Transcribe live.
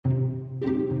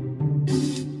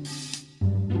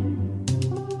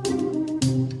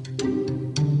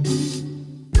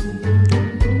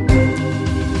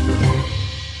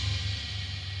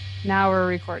now we're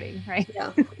recording, right?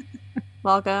 Yeah.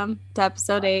 Welcome to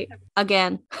episode 8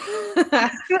 again.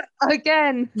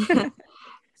 Again.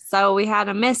 So we had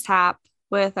a mishap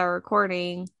with our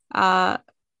recording. My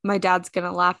dad's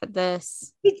gonna laugh at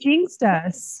this. He jinxed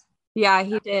us. Yeah,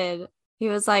 he did. He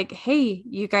was like, hey,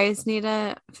 you guys need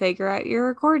to figure out your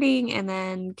recording. And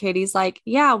then Katie's like,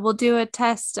 yeah, we'll do a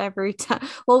test every time.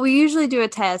 Well, we usually do a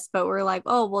test, but we're like,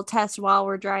 oh, we'll test while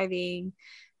we're driving.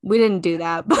 We didn't do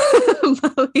that, but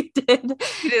we did.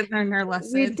 We didn't learn our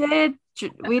lesson.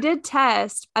 We did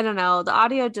test. I don't know. The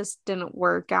audio just didn't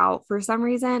work out for some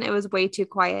reason. It was way too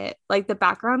quiet. Like the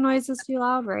background noise is too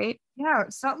loud, right? Yeah,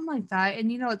 something like that.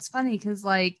 And it's funny because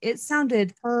like it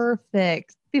sounded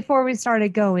perfect before we started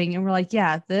going. And we're like,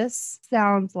 yeah, this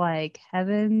sounds like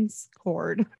heaven's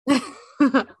chord.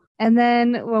 And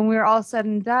then when we were all said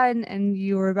and done and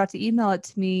you were about to email it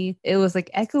to me, it was like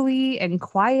echoey and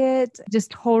quiet, just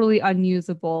totally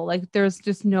unusable. Like there's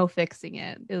just no fixing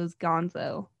it. It was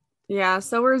gonzo. Yeah,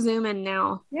 so we're zooming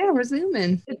now. Yeah, we're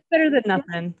zooming. It's better than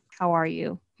nothing. How are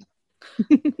you?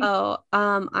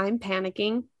 I'm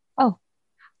panicking. Oh.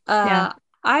 Yeah.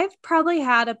 I've probably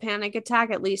had a panic attack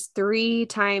at least 3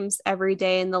 times every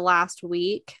day in the last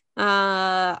week.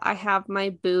 I have my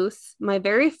booth, my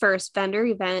very first vendor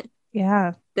event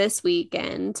this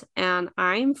weekend, and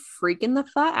I'm freaking the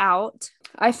fuck out.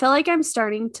 I feel like I'm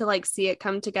starting to like see it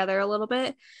come together a little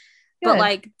bit. Good. But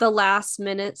like the last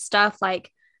minute stuff,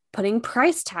 like putting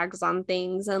price tags on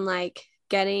things and like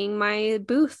getting my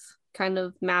booth kind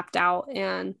of mapped out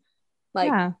and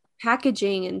like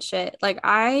packaging and shit. Like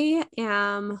I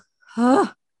am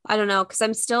I don't know, because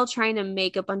I'm still trying to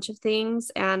make a bunch of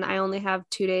things and I only have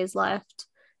 2 days left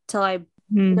till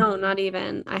no, not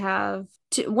even. I have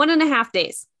 1.5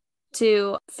 days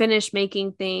to finish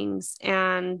making things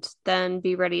and then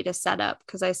be ready to set up,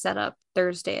 because I set up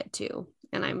Thursday at 2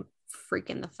 and I'm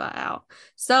freaking the fuck out.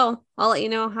 So I'll let you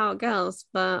know how it goes,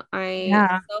 but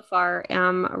I so far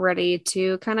am ready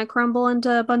to kind of crumble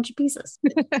into a bunch of pieces.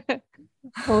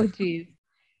 Oh geez.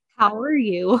 How are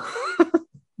you?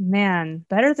 Man,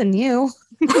 better than you.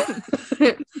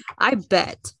 I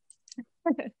bet.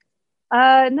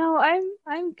 No,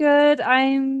 I'm good.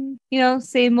 I'm,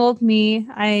 same old me.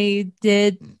 I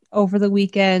did over the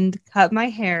weekend cut my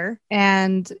hair,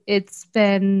 and it's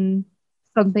been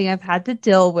something I've had to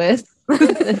deal with.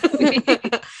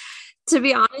 To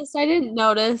be honest, I didn't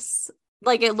notice.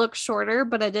 Like it looked shorter,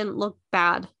 but it didn't look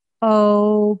bad.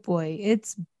 Oh boy,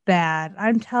 it's bad.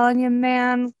 I'm telling you,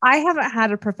 man, I haven't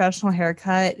had a professional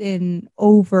haircut in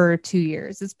over 2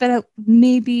 years. It's been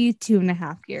maybe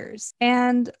 2.5 years.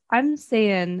 And I'm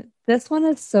saying this one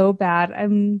is so bad.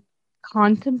 I'm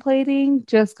contemplating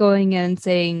just going in and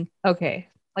saying, okay,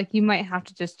 like you might have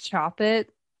to just chop it.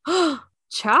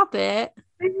 Chop it?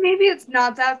 Maybe it's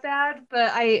not that bad,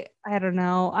 but I don't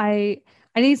know. I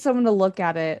need someone to look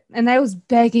at it. And I was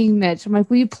begging Mitch. I'm like,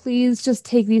 will you please just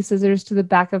take these scissors to the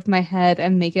back of my head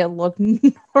and make it look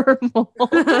normal?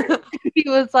 He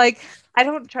was like, I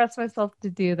don't trust myself to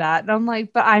do that. And I'm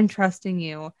like, but I'm trusting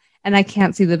you. And I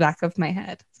can't see the back of my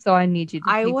head. So I need you to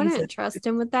I wouldn't trust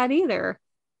him with that either.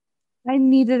 I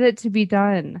needed it to be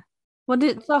done.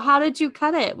 So how did you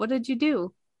cut it? What did you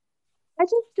do? I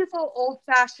just did the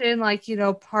old-fashioned, like,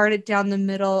 part it down the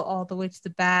middle all the way to the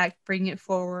back, bring it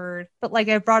forward. But, like,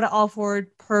 I brought it all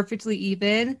forward perfectly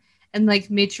even and,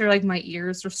 like, made sure, like, my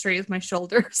ears were straight as my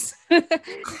shoulders.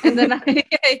 and then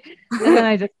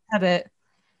I just cut it.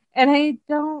 And I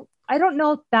don't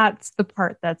know if that's the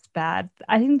part that's bad.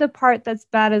 I think the part that's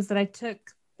bad is that I took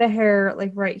the hair,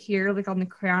 like, right here, like, on the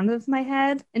crown of my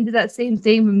head and did that same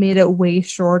thing but made it way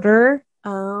shorter.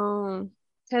 Oh.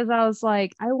 Because I was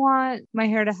like, I want my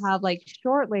hair to have like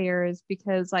short layers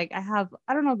because like I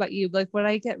don't know about you, but like when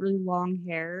I get really long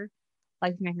hair,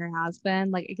 like my hair has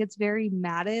been, like it gets very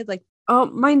matted. Like, oh,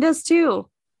 mine does too.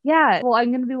 Yeah. Well, I'm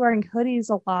going to be wearing hoodies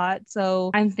a lot.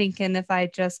 So I'm thinking if I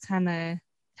just kind of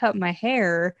cut my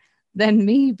hair, then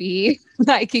maybe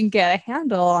I can get a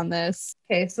handle on this.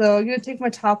 Okay. So I'm going to take my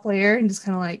top layer and just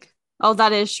kind of like. Oh,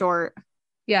 that is short.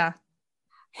 Yeah.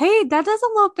 Hey, that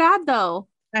doesn't look bad though.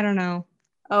 I don't know.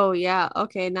 Oh, yeah.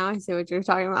 Okay. Now I see what you're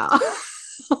talking about.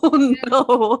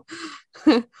 Oh,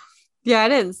 no. Yeah, I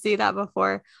didn't see that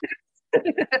before.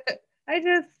 I'm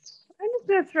just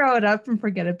going to throw it up and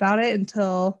forget about it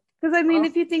until, because I mean,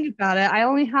 if you think about it, I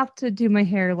only have to do my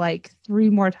hair like 3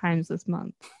 more times this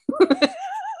month.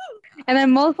 And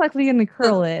I'm most likely going to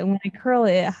curl it. And when I curl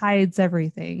it, it hides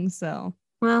everything. So,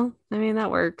 well, I mean,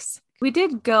 that works. We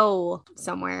did go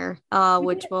somewhere,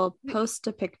 which we'll post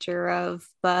a picture of,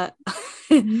 but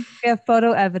we have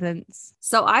photo evidence.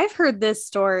 So I've heard this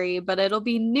story, but it'll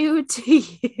be new to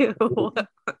you.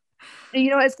 And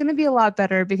it's going to be a lot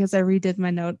better because I redid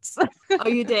my notes. Oh,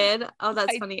 you did? Oh,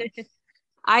 that's I funny. did.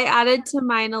 I added to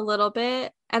mine a little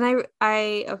bit and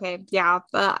okay, yeah,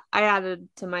 but I added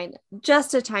to mine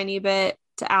just a tiny bit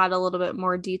to add a little bit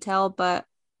more detail, but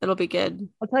it'll be good.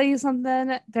 I'll tell you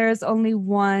something. There's only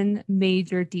one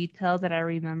major detail that I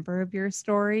remember of your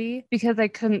story because I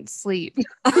couldn't sleep.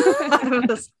 I'm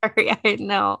sorry, I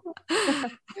know.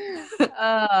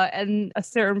 And a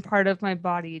certain part of my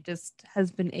body just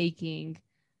has been aching.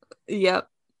 Yep.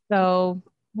 So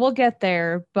we'll get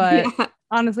there, but Yeah.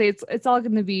 honestly, it's all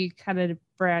going to be kind of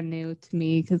brand new to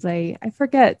me because I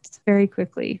forget very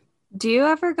quickly. Do you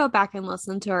ever go back and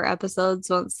listen to our episodes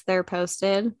once they're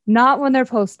posted? Not when they're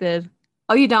posted.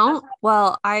 Oh, you don't?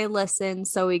 Well, I listen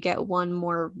so we get one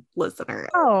more listener.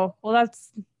 Oh, well,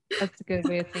 that's a good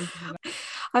way of thinking about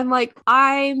I'm like,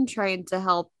 I'm trying to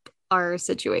help our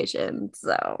situation.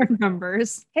 So our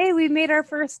numbers. Hey, we made our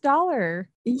first dollar.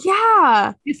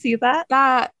 yeah, You see that?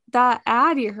 that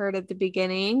ad you heard at the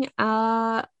beginning.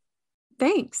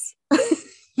 Thanks.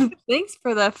 Thanks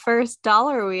for the first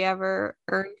dollar we ever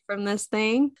earned from this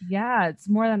thing. Yeah, it's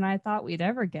more than I thought we'd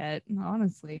ever get,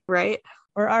 honestly. Right?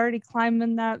 We're already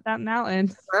climbing that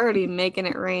mountain. We're already making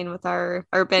it rain with our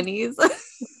bennies.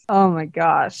 Oh my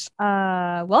gosh.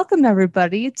 Welcome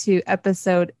everybody to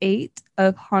episode 8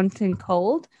 of Haunt and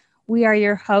Cold. We are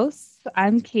your hosts.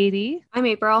 I'm Katie. I'm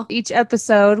April. Each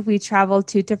episode, we travel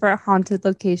to different haunted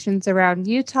locations around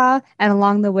Utah, and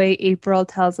along the way, April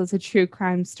tells us a true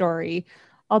crime story.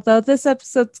 Although this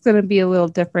episode's going to be a little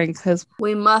different because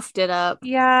we muffed it up.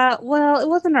 Yeah, well, it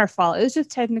wasn't our fault. It was just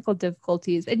technical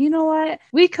difficulties. And you know what?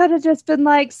 We could have just been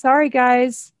like, sorry,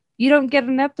 guys, you don't get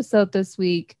an episode this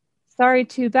week. Sorry,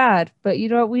 too bad. But you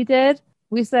know what we did?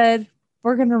 We said,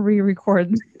 we're going to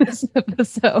re-record this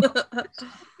episode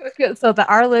so that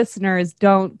our listeners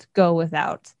don't go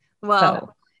without.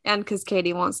 Well, and because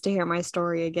Katie wants to hear my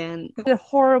story again. It's a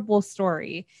horrible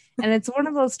story. And it's one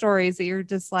of those stories that you're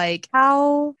just like,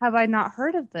 how have I not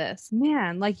heard of this?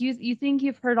 Man, like you think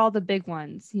you've heard all the big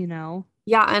ones, you know?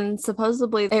 Yeah, and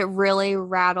supposedly it really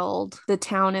rattled the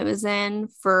town it was in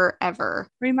forever.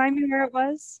 Remind me where it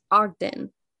was?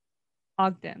 Ogden.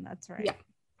 Ogden, that's right. Yeah.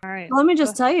 All right. Let me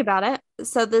just tell you about it.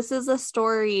 So this is a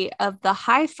story of the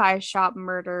Hi-Fi Shop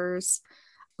murders.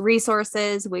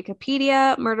 Resources,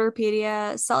 Wikipedia,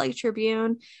 Murderpedia, Salt Lake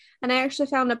Tribune. And I actually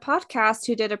found a podcast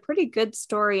who did a pretty good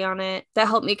story on it that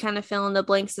helped me kind of fill in the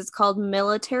blanks. It's called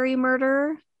Military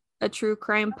Murder, a true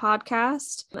crime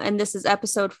podcast. And this is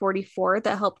episode 44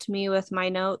 that helped me with my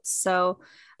notes. So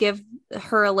give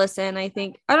her a listen. I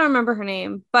don't remember her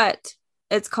name, but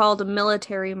it's called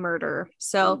Military Murder.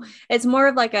 So it's more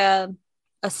of like a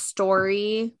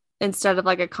story instead of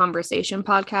like a conversation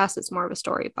podcast. It's more of a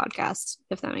story podcast,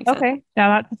 if that makes sense. Okay, shout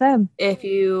out to them. If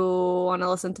you want to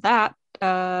listen to that,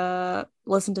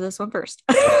 listen to this one first.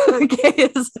 Okay,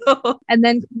 so and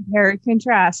then compare and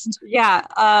contrast. Yeah,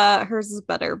 hers is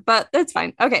better, but that's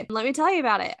fine. Okay, let me tell you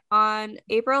about it. On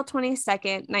April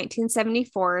 22nd,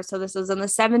 1974, so this was in the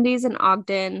 70s in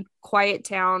Ogden, quiet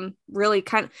town, really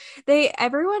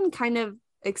everyone kind of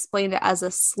explained it as a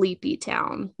sleepy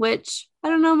town, which I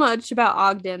don't know much about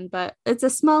Ogden, but it's a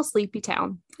small sleepy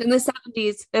town. In the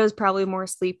 70s, it was probably more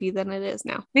sleepy than it is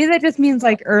now. Maybe that just means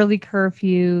like early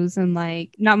curfews and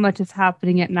like not much is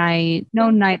happening at night, no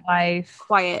nightlife.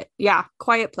 Quiet. Yeah,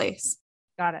 quiet place.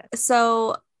 Got it.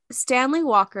 So Stanley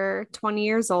Walker, 20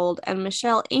 years old, and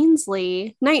Michelle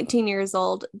Ainsley, 19 years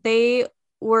old, they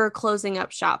were closing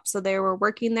up shop. So they were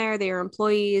working there, they were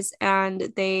employees,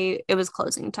 and it was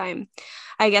closing time.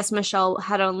 I guess Michelle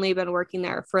had only been working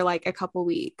there for like a couple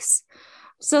weeks.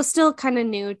 So still kind of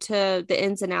new to the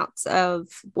ins and outs of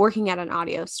working at an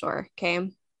audio store. Okay.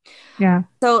 Yeah.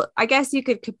 So I guess you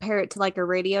could compare it to like a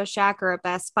Radio Shack or a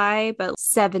Best Buy, but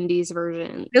 70s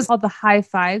version. It's called the High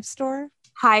Five store?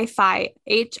 Hi-Fi,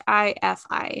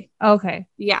 Hifi. Okay.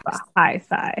 Yeah.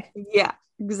 Hi-Fi. Yeah.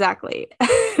 Exactly.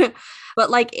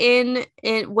 But like in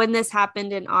when this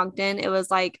happened in Ogden, it was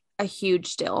like a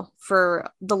huge deal for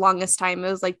the longest time.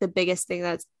 It was like the biggest thing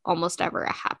that's almost ever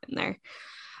happened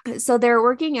there. So they're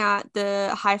working at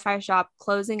the Hi-Fi shop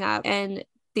closing up, and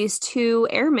these two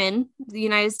airmen, the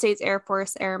United States Air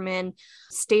Force airmen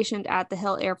stationed at the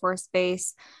Hill Air Force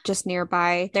Base just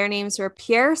nearby. Their names were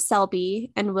Pierre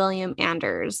Selby and William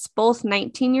Anders, both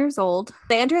 19 years old.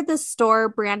 They entered the store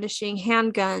brandishing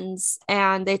handguns,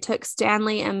 and they took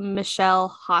Stanley and Michelle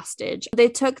hostage. They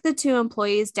took the two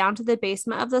employees down to the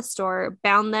basement of the store,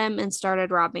 bound them, and started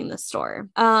robbing the store.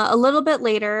 A little bit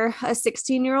later, a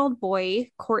 16-year-old boy,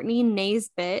 Courtney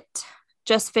Naisbitt,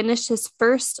 just finished his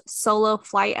first solo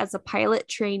flight as a pilot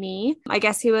trainee. I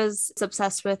guess he was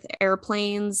obsessed with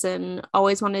airplanes and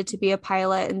always wanted to be a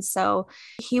pilot. And so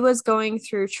he was going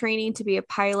through training to be a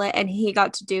pilot, and he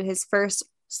got to do his first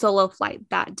solo flight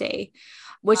that day,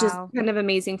 which is kind of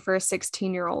amazing for a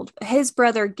 16-year-old. His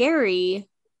brother Gary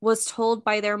was told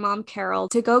by their mom Carol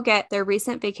to go get their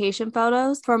recent vacation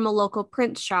photos from a local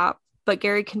print shop, but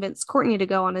Gary convinced Courtney to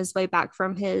go on his way back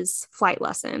from his flight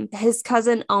lesson. His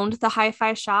cousin owned the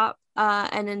hi-fi shop,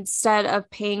 and instead of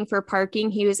paying for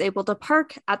parking, he was able to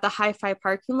park at the hi-fi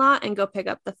parking lot and go pick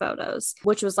up the photos,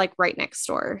 which was like right next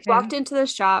door. He walked into the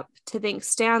shop to thank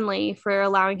Stanley for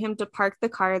allowing him to park the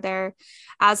car there.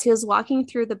 As he was walking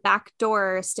through the back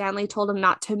door, Stanley told him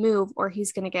not to move or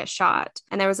he's going to get shot.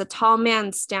 And there was a tall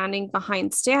man standing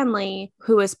behind Stanley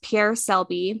who was Pierre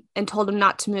Selby, and told him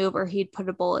not to move or he'd put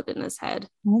a bullet in his head.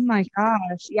 Oh my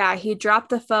gosh. Yeah, he dropped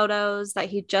the photos that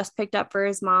he just picked up for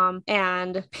his mom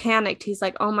and panicked. He's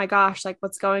like, oh my gosh, like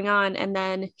what's going on? And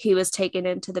then he was taken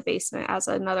into the basement as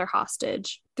another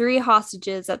hostage. 3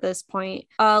 hostages at this point.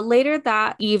 Later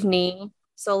that evening,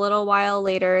 so a little while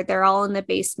later, they're all in the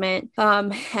basement,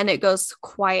 and it goes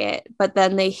quiet, but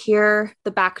then they hear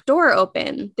the back door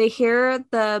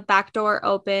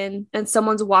open. And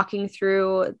someone's walking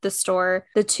through the store.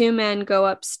 The 2 men go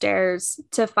upstairs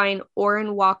to find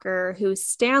Orrin Walker, who's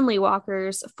Stanley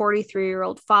Walker's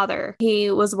 43-year-old father. He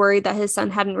was worried that his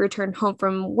son hadn't returned home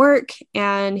from work,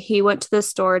 and he went to the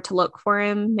store to look for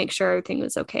him, make sure everything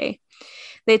was okay.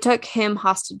 They took him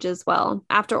hostage as well.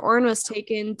 After Orrin was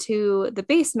taken to the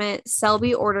basement,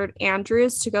 Selby ordered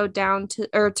Andrews to go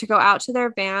out to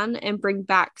their van and bring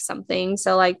back something.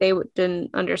 So like they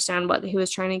didn't understand what he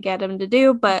was trying to get him to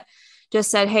do, but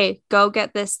just said, hey, go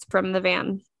get this from the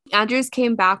van. Andrews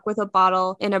came back with a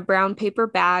bottle in a brown paper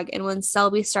bag, and when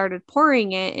Selby started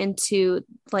pouring it into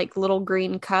like little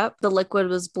green cup, the liquid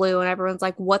was blue, and everyone's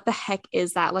like, what the heck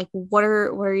is that? Like, what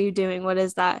are you doing? What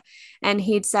is that? And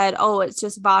he'd said, oh, it's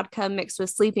just vodka mixed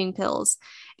with sleeping pills.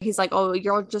 He's like, oh,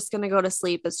 you're just going to go to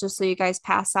sleep. It's just so you guys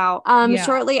pass out.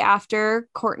 Shortly after,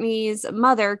 Courtney's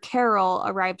mother, Carol,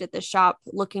 arrived at the shop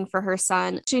looking for her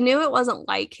son. She knew it wasn't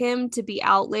like him to be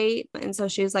out late. And so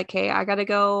she was like, hey, I got to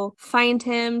go find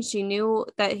him. She knew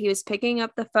that he was picking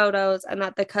up the photos and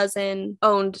that the cousin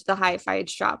owned the hi-fi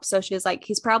shop. So she was like,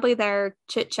 he's probably there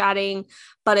chit-chatting,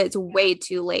 but it's way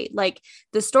too late. Like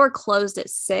the store closed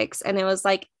at 6 and it was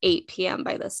like 8 p.m.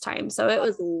 by this time. So it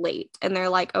was late. And they're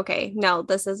like, okay, no,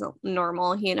 this isn't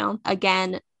normal,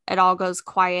 Again, it all goes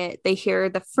quiet. They hear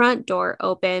the front door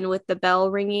open with the bell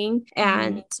ringing,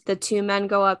 and the 2 men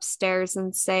go upstairs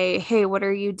and say, hey, what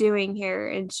are you doing here?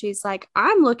 And she's like,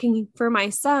 I'm looking for my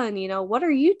son. What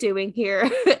are you doing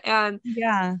here?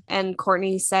 And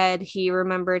Courtney said he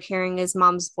remembered hearing his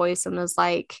mom's voice and was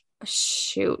like,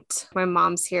 shoot, my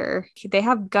mom's here. They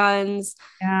have guns.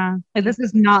 Yeah. Like, this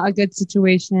is not a good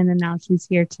situation. And now she's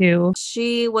here too.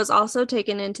 She was also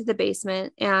taken into the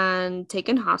basement and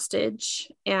taken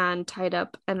hostage and tied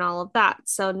up and all of that.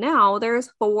 So now there's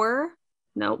 4.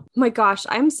 No, my gosh,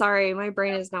 I'm sorry. My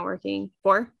brain is not working.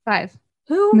 4? 5.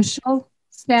 Who? Michelle,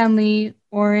 Stanley,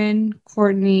 Orrin,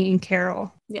 Courtney, and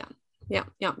Carol. Yeah.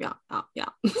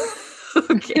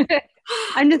 Okay.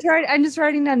 I'm just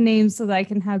writing down names so that I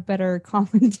can have better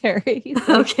commentary.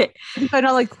 Okay. I'm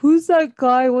not like, who's that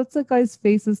guy? What's that guy's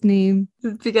face's name?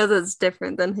 Because it's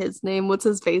different than his name. What's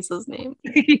his face's name?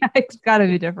 Yeah, it's gotta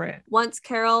be different. Once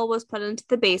Carol was put into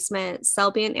the basement,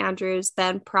 Selby and Andrews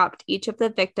then propped each of the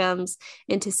victims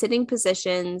into sitting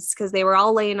positions because they were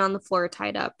all laying on the floor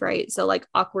tied up, right? So like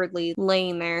awkwardly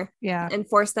laying there. Yeah. And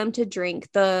forced them to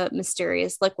drink the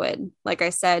mysterious liquid. Like I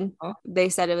said, They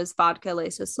said it was vodka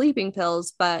laced with sleeping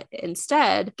pills, but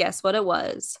instead, guess what it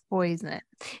was? Poison.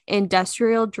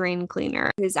 Industrial drain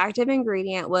cleaner, whose active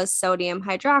ingredient was sodium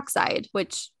hydroxide,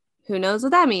 which who knows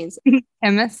what that means?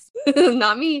 Chemist.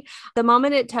 Not me. The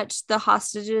moment it touched the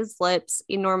hostages' lips,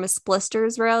 enormous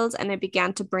blisters rose and it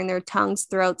began to burn their tongues,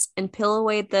 throats, and peel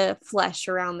away the flesh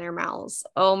around their mouths.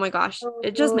 Oh my gosh.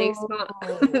 It just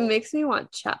makes me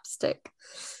want chapstick.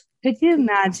 Could you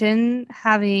imagine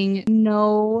having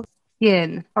no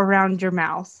skin around your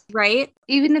mouth? Right?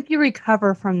 Even if you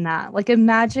recover from that, like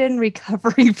imagine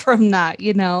recovering from that,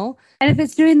 And if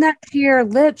it's doing that to your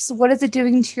lips, what is it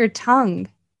doing to your tongue?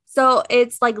 So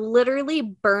it's like literally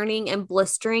burning and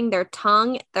blistering their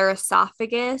tongue, their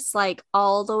esophagus, like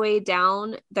all the way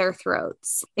down their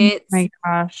throats. It's my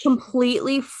gosh.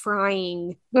 Completely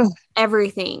frying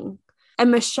everything. And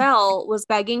Michelle was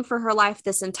begging for her life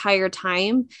this entire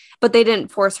time, but they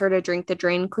didn't force her to drink the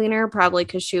drain cleaner, probably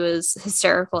because she was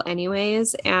hysterical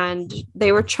anyways. And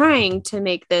they were trying to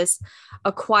make this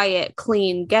a quiet,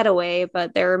 clean getaway,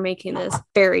 but they were making this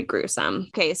very gruesome.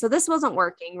 Okay, so this wasn't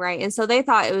working, right? And so they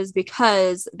thought it was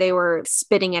because they were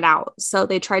spitting it out. So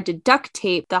they tried to duct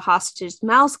tape the hostages'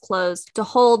 mouths closed to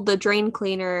hold the drain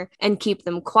cleaner and keep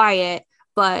them quiet.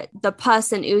 But the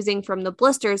pus and oozing from the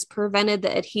blisters prevented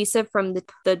the adhesive from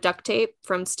the duct tape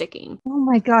from sticking. Oh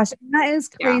my gosh, that is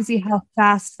crazy how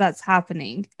fast that's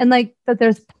happening. And like that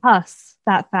there's pus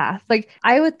that fast. Like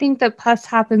I would think that pus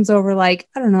happens over like,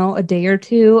 I don't know, a day or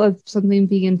two of something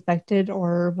being infected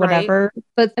or whatever. Right.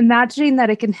 But imagining that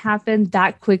it can happen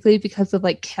that quickly because of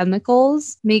like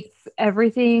chemicals makes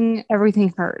everything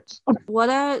hurt. What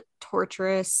a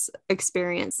torturous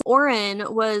experience. Oren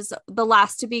was the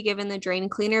last to be given the drain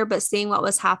cleaner, but seeing what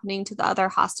was happening to the other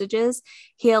hostages,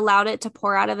 he allowed it to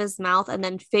pour out of his mouth and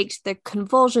then faked the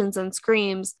convulsions and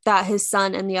screams that his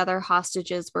son and the other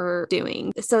hostages were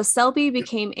doing. So Selby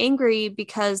became angry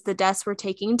because the deaths were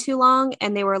taking too long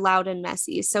and they were loud and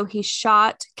messy. So he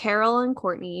shot Carol and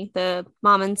Courtney, the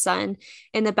mom and son,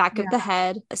 in the back of the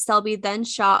head. Selby then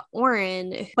shot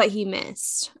Oren, but he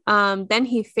missed. Then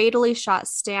he fatally shot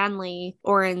Stanley,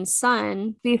 Oren's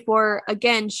son, before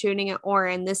again shooting at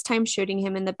Oren, this time shooting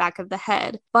him in the back of the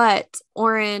head. But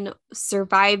Oren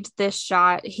survived this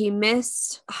shot. He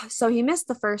missed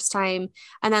the first time.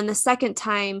 And then the second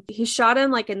time, he shot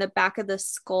him like in the back of the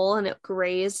skull and it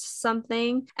grazed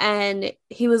something. And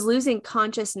he was losing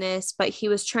consciousness, but he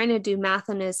was trying to do math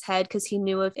in his head because he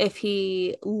knew if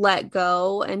he let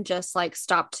go and just like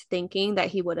stopped thinking that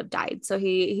he would have died. So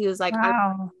he was like,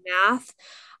 wow. I'm math.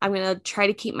 I'm going to try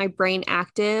to keep my brain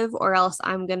active or else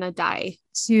I'm going to die.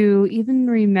 To even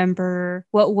remember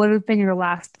what would have been your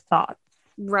last thought.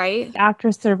 Right.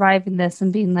 After surviving this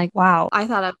and being like, wow. I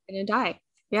thought I was going to die.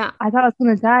 Yeah. I thought I was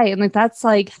going to die. And like, that's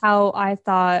like how I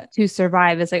thought to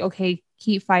survive. It's like, okay,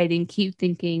 keep fighting, keep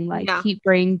thinking, like keep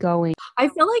brain going. I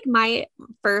feel like my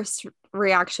first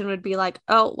reaction would be like,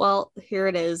 oh, well, here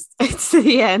it is. It's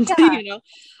the end, you know?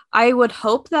 I would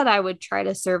hope that I would try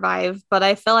to survive, but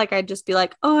I feel like I'd just be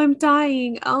like, oh, I'm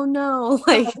dying. Oh no.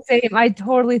 Like same. I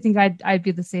totally think I'd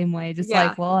be the same way. Just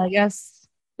like, well, I guess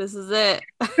this is it.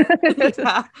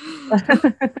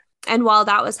 And while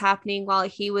that was happening, while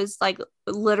he was like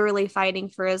literally fighting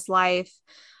for his life,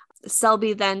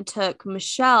 Selby then took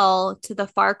Michelle to the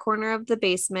far corner of the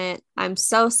basement. I'm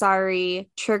so sorry.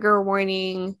 Trigger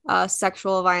warning,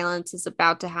 sexual violence is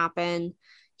about to happen.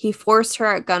 He forced her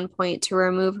at gunpoint to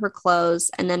remove her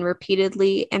clothes and then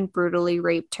repeatedly and brutally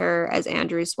raped her as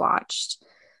Andrews watched.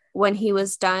 When he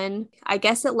was done, I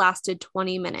guess it lasted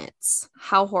 20 minutes.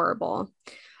 How horrible.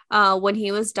 When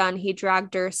he was done, he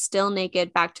dragged her still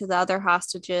naked back to the other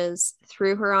hostages,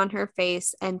 threw her on her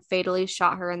face, and fatally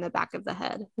shot her in the back of the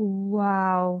head.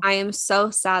 Wow. I am so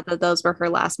sad that those were her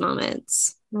last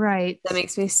moments. Right. That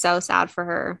makes me so sad for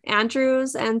her.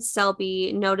 Andrews and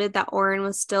Selby noted that Oren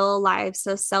was still alive,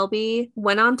 so Selby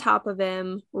went on top of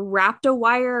him, wrapped a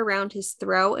wire around his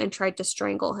throat, and tried to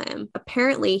strangle him.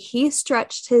 Apparently, he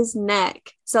stretched his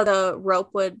neck so the rope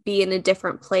would be in a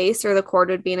different place, or the cord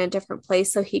would be in a different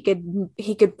place, so he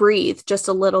could breathe just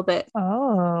a little bit.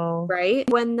 Oh. Right?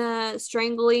 When the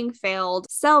strangling failed,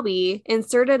 Selby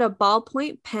inserted a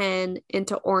ballpoint pen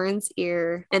into Oren's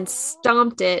ear and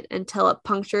stomped it until it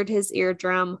punctured his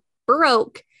eardrum,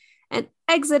 broke, and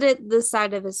exited the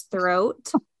side of his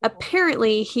throat.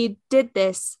 Apparently, he did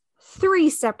this 3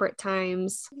 separate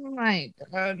times. Oh my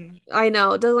God. I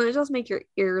know. Doesn't it just make your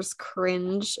ears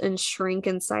cringe and shrink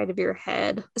inside of your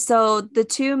head? So the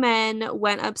two men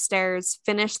went upstairs,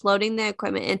 finished loading the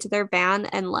equipment into their van,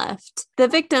 and left. The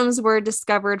victims were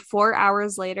discovered 4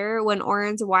 hours later when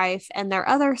Oren's wife and their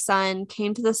other son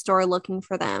came to the store looking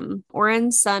for them.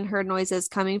 Oren's son heard noises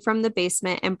coming from the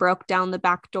basement and broke down the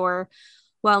back door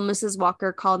while Mrs.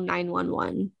 Walker called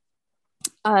 911.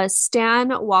 Stan,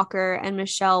 Walker, and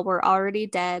Michelle were already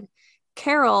dead.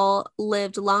 Carol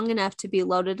lived long enough to be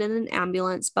loaded in an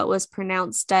ambulance, but was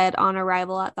pronounced dead on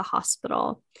arrival at the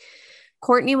hospital.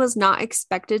 Courtney was not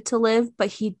expected to live, but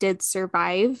he did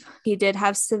survive. He did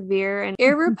have severe and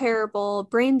irreparable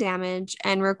brain damage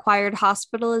and required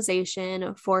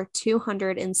hospitalization for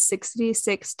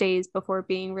 266 days before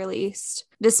being released.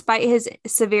 Despite his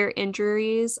severe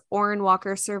injuries, Oren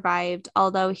Walker survived,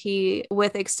 although he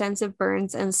with extensive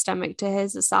burns and stomach to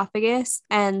his esophagus.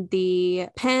 And the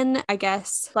pen, I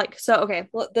guess,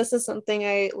 well, this is something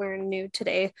I learned new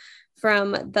today.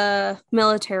 from the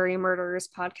Military Murderers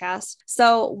podcast.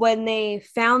 So when they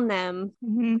found them,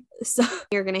 so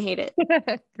you're going to hate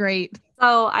it. Great.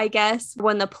 So I guess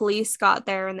when the police got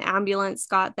there and the ambulance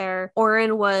got there,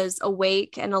 Orrin was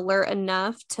awake and alert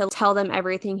enough to tell them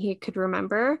everything he could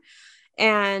remember.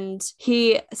 And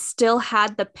he still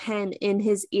had the pen in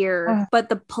his ear, but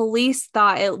the police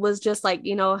thought it was just like,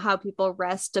 you know, how people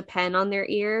rest a pen on their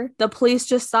ear. The police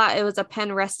just thought it was a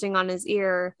pen resting on his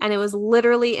ear, and it was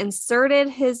literally inserted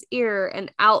his ear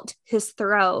and out his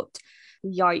throat.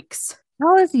 Yikes.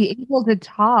 How is he able to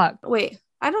talk? Wait,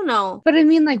 I don't know. But I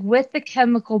mean, like with the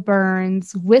chemical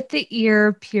burns, with the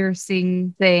ear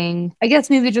piercing thing, I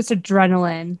guess maybe just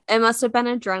adrenaline. It must have been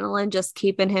adrenaline just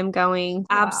keeping him going. Wow.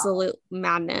 Absolute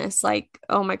madness. Like,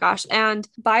 oh my gosh. And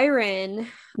Byron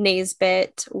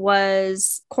Naisbitt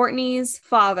was Courtney's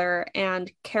father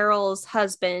and Carol's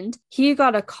husband. He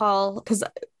got a call because,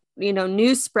 you know,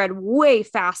 news spread way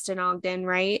fast in Ogden,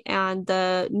 right? And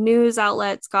the news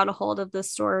outlets got a hold of the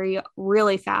story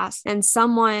really fast. And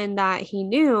someone that he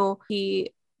knew,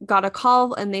 he got a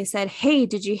call and they said, hey,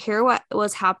 did you hear what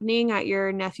was happening at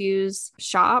your nephew's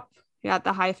shop? At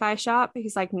the hi-fi shop?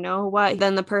 He's like, no, what?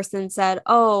 Then the person said,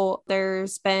 oh,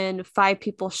 there's been 5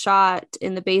 people shot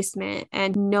in the basement.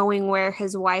 And knowing where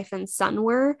his wife and son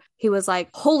were, he was like,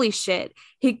 holy shit.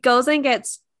 He goes and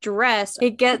gets dressed.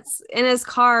 He gets in his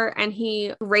car and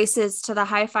he races to the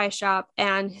hi-fi shop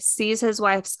and sees his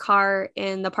wife's car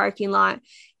in the parking lot.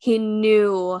 He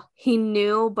knew,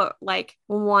 but like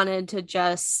wanted to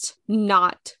just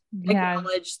not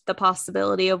acknowledge the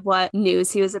possibility of what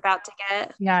news he was about to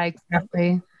get. Yeah,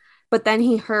 exactly. But then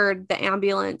he heard the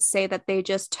ambulance say that they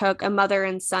just took a mother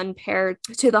and son pair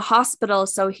to the hospital.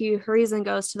 So he hurries and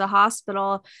goes to the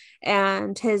hospital,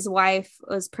 and his wife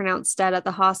was pronounced dead at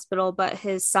the hospital, but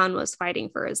his son was fighting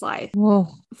for his life. Whoa.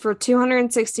 For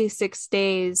 266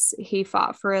 days, he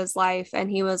fought for his life, and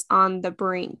he was on the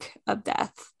brink of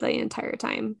death the entire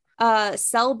time.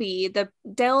 Selby, the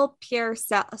Dale Pierre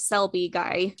Selby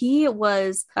guy, he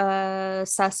was a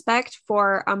suspect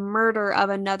for a murder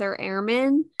of another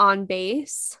airman on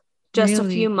base just a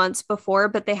few months before,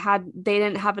 but they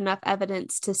didn't have enough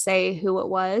evidence to say who it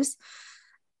was.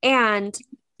 And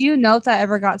do you know if that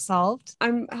ever got solved?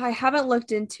 I haven't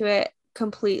looked into it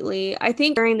completely. I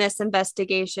think during this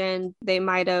investigation they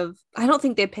might have, I don't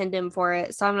think they pinned him for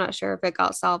it, so I'm not sure if it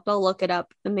got solved. I'll look it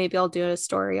up and maybe I'll do a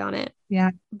story on it.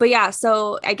 Yeah, but yeah,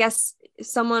 so I guess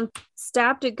someone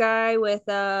stabbed a guy with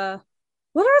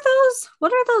what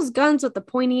are those guns with the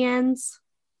pointy ends?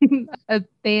 A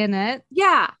bayonet.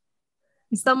 Yeah,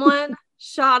 someone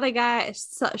shot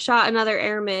another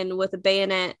airman with a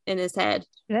bayonet in his head.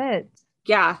 Shit.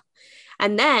 Yeah.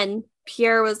 And then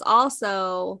Pierre was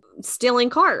also stealing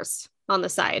cars on the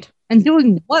side. And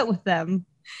doing what with them?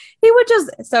 He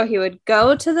would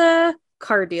go to the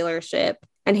car dealership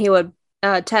and he would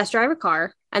test drive a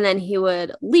car, and then he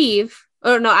would leave.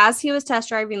 Oh no, as he was test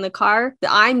driving the car,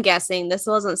 I'm guessing, this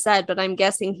wasn't said, but I'm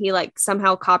guessing he like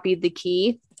somehow copied the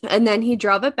key, and then he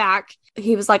drove it back.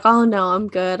 He was like, oh no, I'm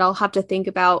good. I'll have to think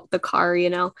about the car, you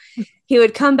know. He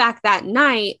would come back that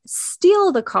night,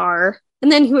 steal the car,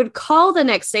 and then he would call the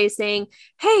next day saying,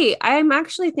 hey, I'm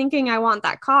actually thinking I want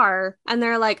that car. And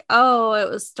they're like, oh, it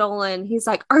was stolen. He's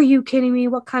like, are you kidding me?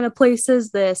 What kind of place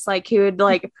is this? Like, he would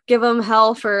like give him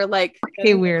hell for like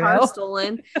hey, weirdo. Car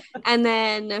stolen. And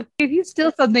then if you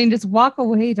steal something, just walk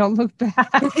away. Don't look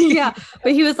back. Yeah.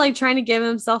 But he was like trying to give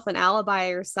himself an alibi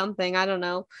or something. I don't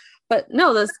know. But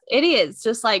no, those idiots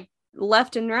just like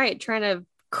left and right trying to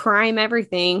crime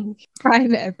everything.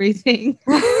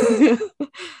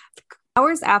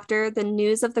 Hours after the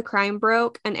news of the crime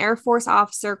broke, an Air Force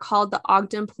officer called the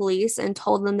Ogden police and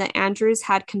told them that Andrews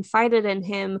had confided in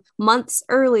him months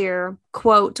earlier,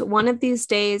 quote, one of these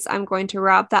days I'm going to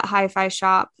rob that hi-fi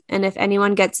shop, and if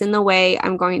anyone gets in the way,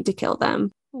 I'm going to kill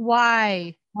them.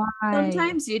 Why?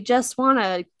 Sometimes you just want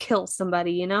to kill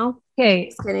somebody, you know? Okay,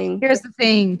 just kidding. Here's the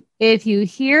thing. If you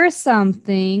hear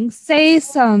something, say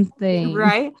something.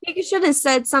 Right? You should have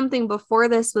said something before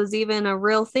this was even a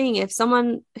real thing. If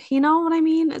someone, you know what I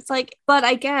mean? It's like, but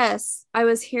I guess I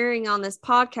was hearing on this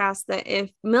podcast that if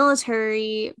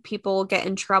military people get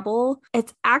in trouble,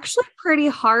 it's actually pretty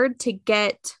hard to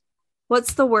get,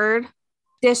 what's the word?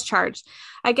 Discharged.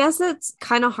 I guess it's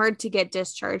kind of hard to get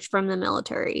discharged from the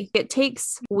military. It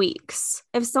takes weeks.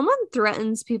 If someone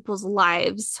threatens people's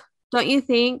lives, don't you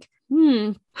think?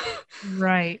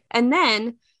 Right. And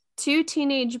then 2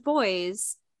 teenage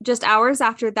boys, just hours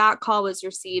after that call was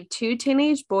received, 2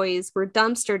 teenage boys were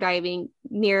dumpster diving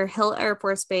near Hill Air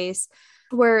Force Base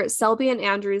where Selby and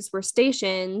Andrews were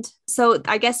stationed. So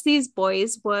I guess these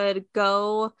boys would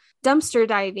go dumpster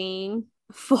diving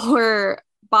for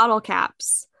bottle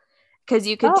caps because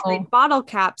you could trade bottle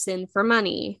caps in for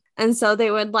money. And so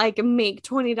they would like make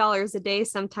 $20 a day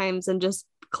sometimes and just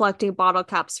collecting bottle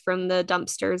caps from the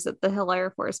dumpsters at the Hill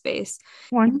Air Force Base.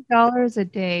 $20 a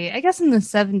day. I guess in the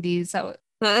 70s.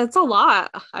 That's a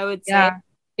lot, I would say. Yeah.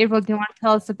 April, do you want to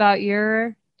tell us about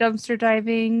your dumpster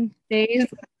diving days?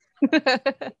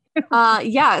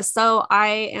 Yeah, so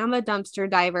I am a dumpster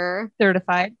diver.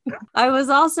 Certified. I was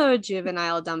also a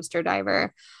juvenile dumpster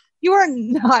diver. You are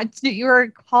not. You were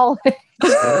in college.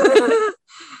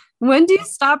 When do you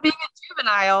stop being a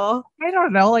juvenile? I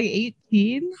don't know, like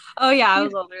 18? Oh yeah, I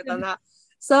was older than that.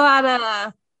 So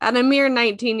at a mere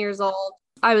 19 years old,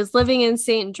 I was living in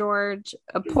St. George,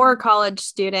 a poor college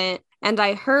student, and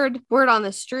I heard word on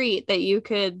the street that you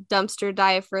could dumpster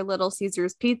dive for Little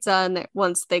Caesars Pizza and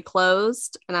once they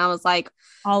closed. And I was like,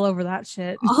 all over that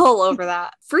shit. All over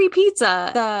that. Free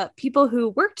pizza. The people who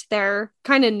worked there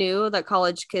kind of knew that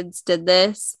college kids did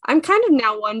this. I'm kind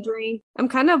of wondering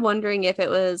if it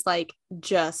was like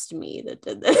just me that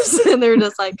did this. And they're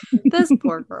just like, this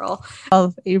poor girl.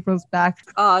 Of April's back.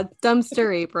 Oh,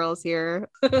 dumpster April's here.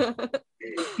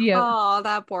 Yeah. Oh,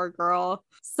 that poor girl.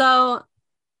 So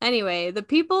anyway, the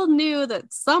people knew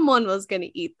that someone was going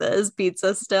to eat this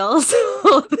pizza still.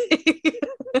 So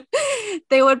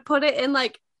they would put it in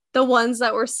like the ones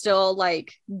that were still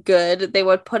like good. They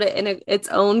would put it in its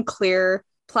own clear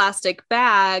plastic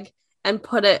bag and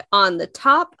put it on the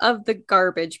top of the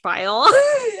garbage pile.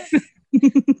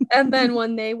 And then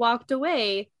when they walked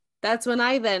away, that's when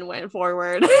I then went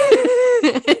forward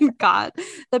and got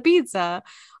the pizza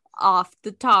off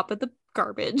the top of the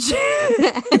garbage.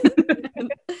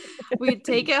 We'd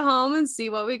take it home and see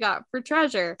what we got for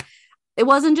treasure. It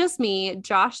wasn't just me.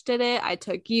 Josh did it. I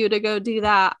took you to go do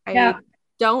that. Yeah. I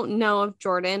don't know if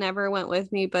Jordan ever went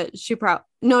with me, but she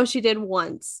did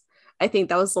once. I think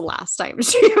that was the last time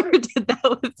she ever did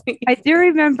that with me. I do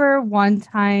remember the one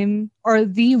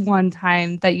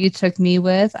time that you took me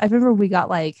with. I remember we got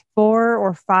like 4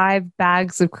 or 5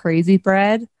 bags of Crazy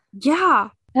Bread. Yeah.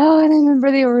 Oh, and I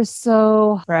remember they were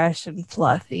so fresh and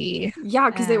fluffy. Yeah,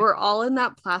 because they were all in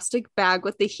that plastic bag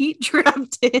with the heat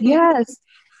trapped in. Yes.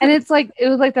 And it was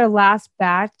like their last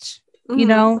batch, you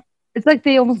know? It's like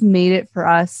they almost made it for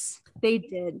us. They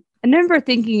did. I remember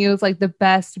thinking it was like the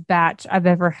best batch I've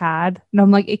ever had. And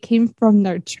I'm like, it came from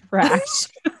their trash.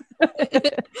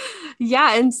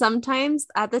 Yeah, and sometimes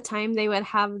at the time they would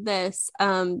have this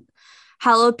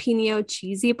jalapeno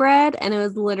cheesy bread, and it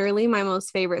was literally my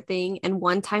most favorite thing. And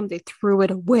one time they threw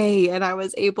it away and I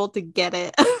was able to get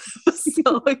it. I was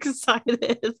so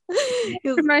excited.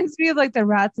 It reminds me of like the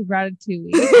rats of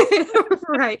Ratatouille.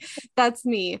 Right. That's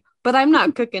me. But I'm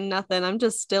not cooking nothing. I'm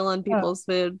just stealing people's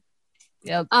food.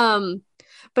 Yep.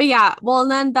 But yeah, well, and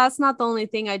then that's not the only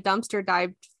thing I dumpster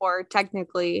dived for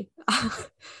technically.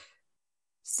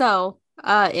 So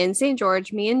in St.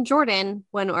 George, me and Jordan,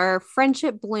 when our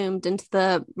friendship bloomed into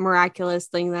the miraculous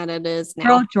thing that it is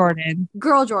now.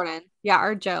 Girl Jordan. Yeah,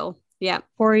 our Joe. Yeah.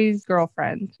 Corey's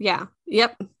girlfriend. Yeah.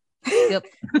 Yep.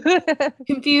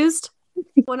 Confused.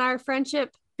 When our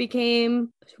friendship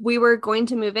we were going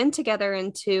to move in together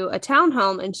into a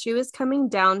townhome, and she was coming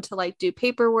down to like do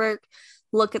paperwork,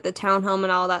 look at the townhome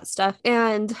and all that stuff.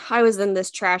 And I was in this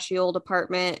trashy old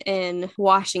apartment in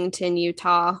Washington,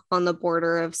 Utah, on the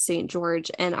border of St.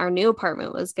 George. And our new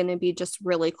apartment was going to be just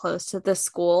really close to the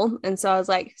school. And so I was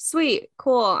like, sweet,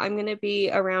 cool. I'm going to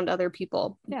be around other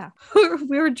people. Yeah.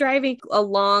 We were driving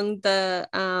along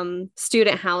the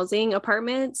student housing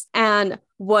apartments, and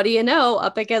what do you know?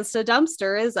 Up against a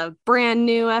dumpster is a brand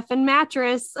new effing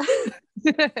mattress.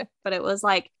 But it was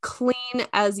like clean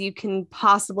as you can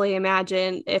possibly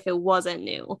imagine if it wasn't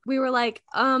new. We were like,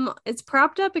 it's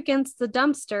propped up against the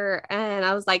dumpster. And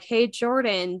I was like, hey,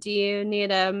 Jordan, do you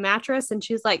need a mattress? And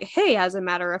she's like, hey, as a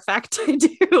matter of fact, I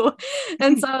do.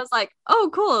 And so I was like, oh,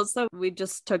 cool. So we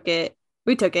just took it.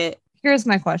 We took it. Here's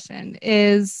my question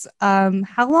is,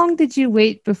 how long did you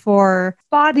wait before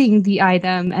spotting the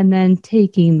item and then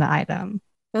taking the item?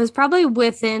 It was probably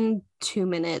within 2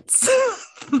 minutes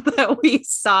that we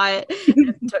saw it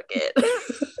and took it.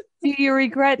 Do you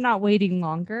regret not waiting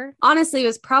longer? Honestly, it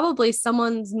was probably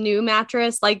someone's new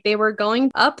mattress. Like they were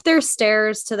going up their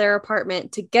stairs to their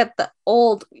apartment to get the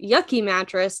old yucky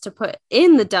mattress to put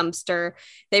in the dumpster.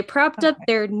 They propped up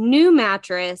their new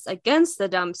mattress against the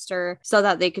dumpster so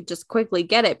that they could just quickly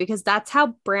get it, because that's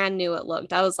how brand new it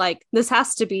looked. I was like, this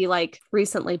has to be like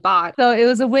recently bought. So it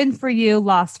was a win for you,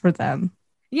 loss for them.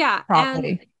 Yeah. Probably.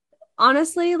 And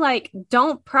honestly, like,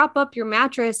 don't prop up your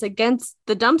mattress against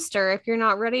the dumpster if you're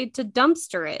not ready to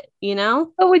dumpster it, you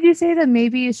know? But would you say that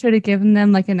maybe you should have given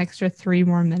them like an extra 3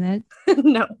 more minutes?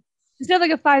 No. Instead of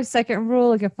like a 5 second rule,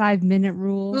 like a 5 minute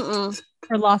rule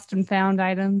for lost and found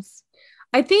items.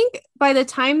 I think by the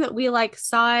time that we like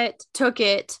saw it, took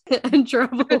it, and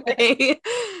drove away,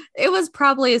 it was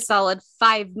probably a solid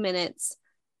 5 minutes.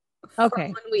 Okay.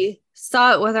 When we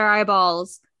saw it with our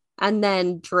eyeballs and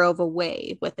then drove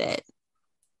away with it.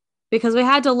 Because we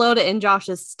had to load it in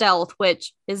Josh's Stealth,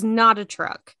 which is not a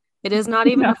truck. It is not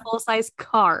even a full-size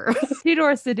car.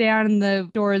 2-door sedan and the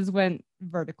doors went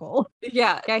vertical.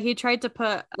 Yeah, he tried to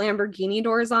put Lamborghini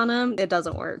doors on them. It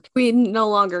doesn't work. We no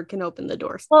longer can open the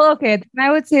doors. Well, okay.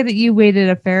 I would say that you waited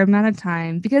a fair amount of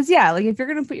time because, yeah, like if you're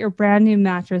going to put your brand new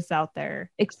mattress out there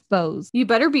exposed, you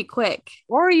better be quick.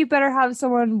 Or you better have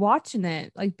someone watching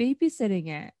it, like babysitting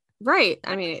it. Right.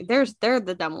 I mean, they're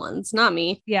the dumb ones, not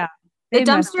me. Yeah. The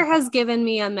dumpster has given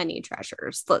me many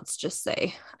treasures, let's just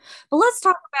say. But let's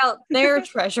talk about their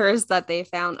treasures that they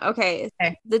found. Okay.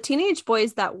 The teenage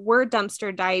boys that were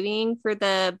dumpster diving for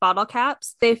the bottle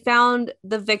caps, they found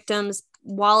the victims'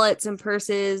 wallets and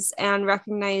purses and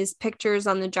recognized pictures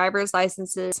on the driver's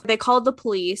licenses. They called the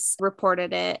police,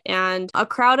 reported it, and a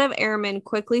crowd of airmen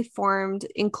quickly formed,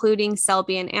 including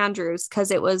Selby and Andrews,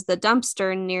 because it was the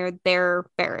dumpster near their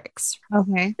barracks.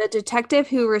 Okay. The detective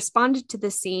who responded to the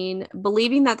scene,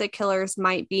 believing that the killers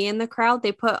might be in the crowd,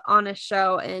 they put on a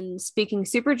show and speaking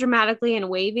super dramatically and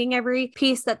waving every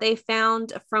piece that they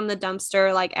found from the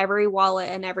dumpster, like every wallet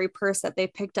and every purse that they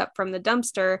picked up from the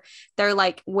dumpster, they're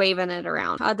like waving it around.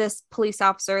 This police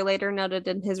officer later noted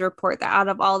in his report that out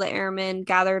of all the airmen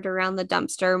gathered around the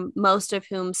dumpster, most of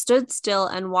whom stood still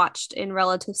and watched in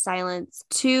relative silence,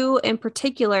 2 in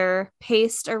particular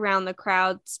paced around the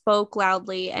crowd, spoke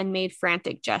loudly, and made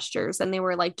frantic gestures. And they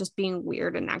were like just being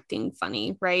weird and acting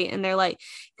funny, right? And they're like,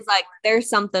 it's like there's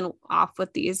something off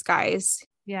with these guys.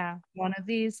 Yeah, one of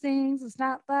these things is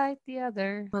not like the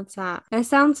other. What's that? That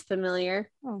sounds familiar.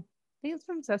 Oh, I think it's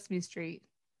from Sesame Street.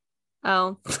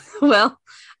 Oh, well,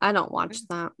 I don't watch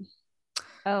that.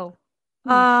 Oh.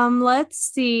 Let's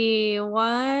see.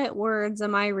 What words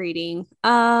am I reading?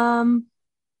 Okay,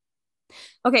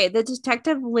 the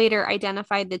detective later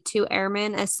identified the 2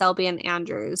 airmen as Selby and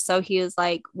Andrews. So he was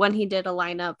like, when he did a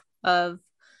lineup of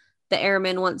the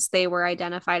airmen, once they were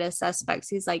identified as suspects,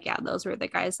 he's like, yeah, those were the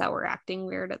guys that were acting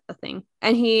weird at the thing.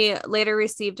 And he later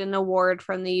received an award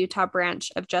from the Utah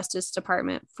branch of Justice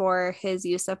Department for his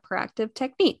use of proactive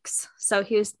techniques. So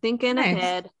he was thinking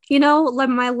ahead. You know, like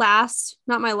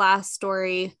not my last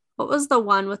story. What was the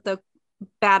one with the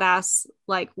badass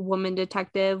like woman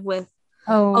detective with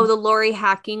the Lori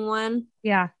hacking one?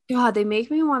 Yeah. God, they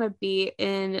make me want to be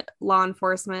in law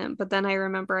enforcement, but then I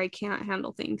remember I can't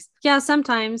handle things. Yeah,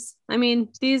 sometimes. I mean,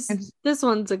 this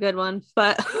one's a good one,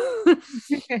 but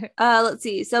let's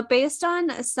see. So based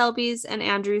on Selby's and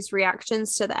Andrews'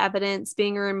 reactions to the evidence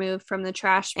being removed from the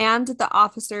trash and the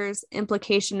officer's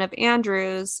implication of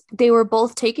Andrews, they were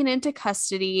both taken into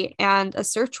custody and a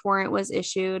search warrant was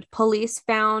issued. Police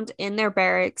found in their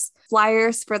barracks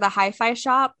flyers for the hi-fi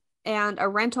shop and a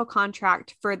rental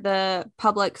contract for the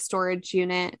public storage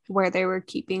unit where they were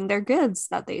keeping their goods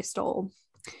that they stole.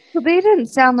 Well, they didn't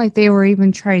sound like they were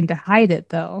even trying to hide it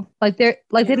though. Like they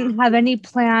didn't have any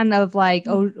plan of like,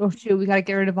 oh shoot, we got to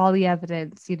get rid of all the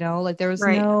evidence, you know? Like there was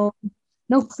no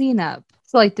cleanup.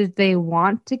 So like, did they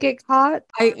want to get caught?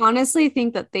 I honestly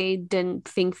think that they didn't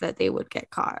think that they would get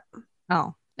caught.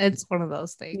 Oh, it's one of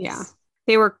those things. Yeah.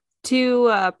 They were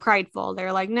too prideful.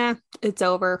 They're like, nah, it's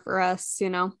over for us,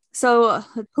 you know? So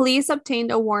police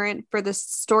obtained a warrant for the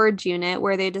storage unit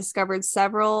where they discovered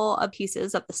several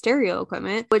pieces of the stereo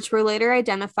equipment, which were later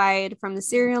identified from the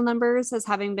serial numbers as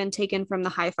having been taken from the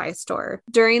hi-fi store.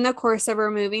 During the course of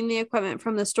removing the equipment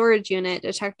from the storage unit,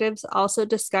 detectives also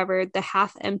discovered the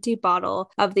half-empty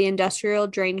bottle of the industrial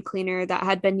drain cleaner that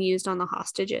had been used on the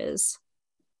hostages.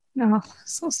 Oh,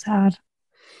 so sad.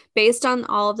 Based on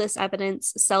all of this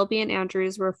evidence, Selby and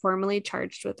Andrews were formally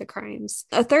charged with the crimes.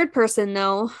 A third person,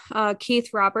 though,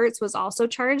 Keith Roberts, was also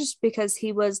charged because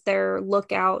he was their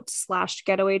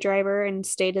lookout/getaway driver and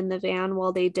stayed in the van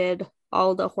while they did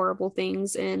all the horrible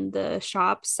things in the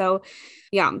shop. So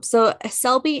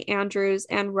Selby, Andrews,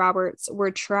 and Roberts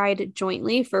were tried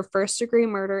jointly for first-degree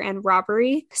murder and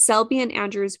robbery. Selby and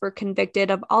Andrews were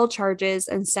convicted of all charges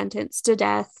and sentenced to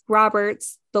death.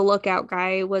 Roberts, the lookout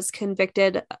guy, was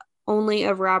convicted only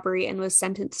of robbery and was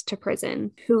sentenced to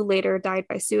prison, who later died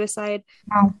by suicide.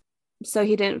 Wow. So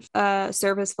he didn't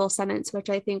serve his full sentence, which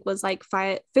I think was like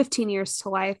 15 years to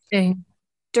life. Dang.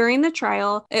 During the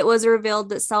trial, it was revealed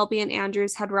that Selby and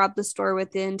Andrews had robbed the store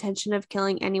with the intention of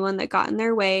killing anyone that got in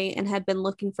their way and had been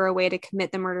looking for a way to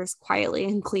commit the murders quietly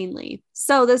and cleanly.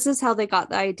 So this is how they got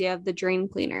the idea of the drain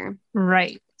cleaner.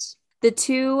 Right. The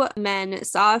two men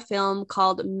saw a film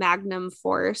called Magnum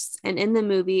Force, and in the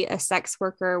movie, a sex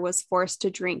worker was forced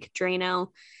to drink Drano,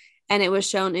 and she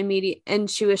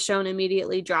was shown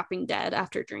immediately dropping dead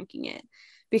after drinking it.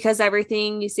 Because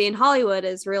everything you see in Hollywood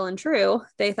is real and true,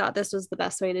 they thought this was the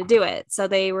best way to do it. So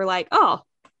they were like, oh,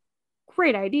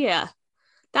 great idea.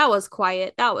 That was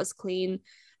quiet. That was clean.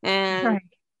 And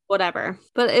whatever.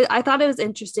 But I thought it was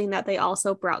interesting that they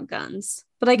also brought guns.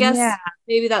 But I guess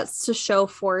maybe that's to show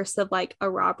force of like a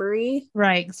robbery.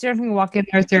 Right. Because you're not going to walk in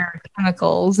there with their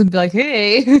chemicals and be like,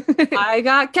 hey, I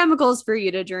got chemicals for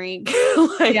you to drink.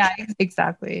 Yeah,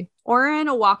 exactly. Orrin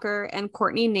Walker and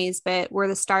Courtney Naisbitt were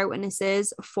the star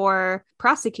witnesses for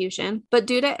prosecution, but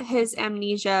due to his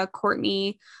amnesia,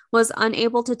 Courtney was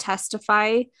unable to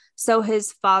testify. So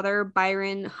his father,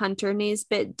 Byron Hunter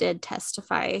Naisbitt, did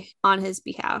testify on his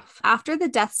behalf. After the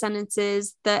death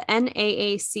sentences, the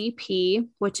NAACP,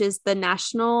 which is the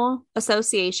National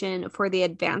Association for the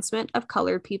Advancement of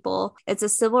Colored People, it's a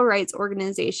civil rights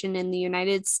organization in the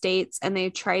United States, and they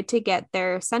tried to get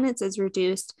their sentences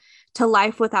reduced to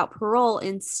life without parole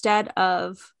instead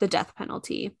of the death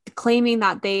penalty, claiming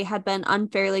that they had been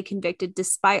unfairly convicted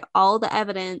despite all the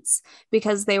evidence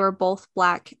because they were both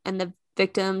Black and the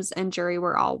victims and jury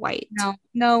were all white.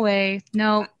 No way.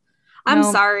 No. I'm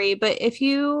sorry, but if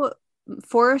you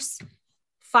force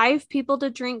 5 people to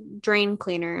drink drain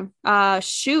cleaner,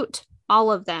 shoot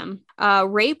all of them,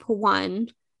 rape 1,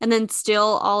 and then steal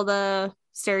all the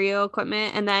stereo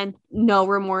equipment and then no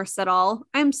remorse at all.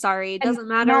 I'm sorry. It doesn't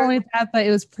matter. Not only that, but it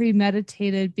was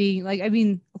premeditated being like, I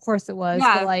mean, of course it was,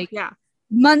 but like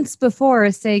months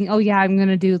before saying, oh yeah, I'm going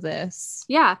to do this.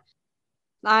 Yeah.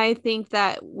 I think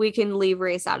that we can leave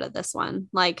race out of this one.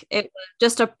 Like it was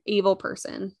just a evil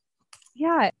person.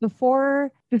 Yeah.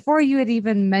 Before you had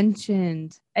even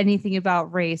mentioned anything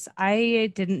about race,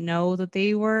 I didn't know that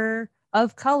they were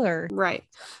of color. Right.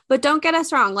 But don't get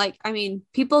us wrong. Like, I mean,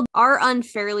 people are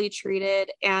unfairly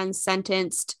treated and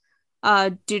sentenced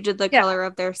due to the color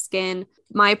of their skin.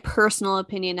 My personal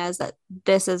opinion is that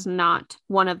this is not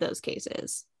one of those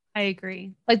cases. I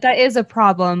agree. Like that is a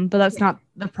problem, but that's not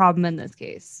the problem in this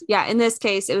case. Yeah. In this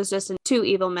case, it was just 2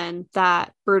 evil men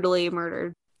that brutally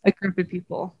murdered a group of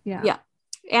people. Yeah. Yeah.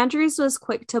 Andrews was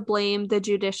quick to blame the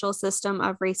judicial system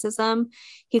of racism.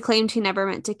 He claimed he never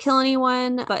meant to kill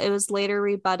anyone, but it was later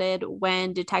rebutted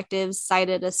when detectives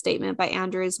cited a statement by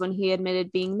Andrews when he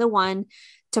admitted being the one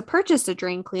to purchase a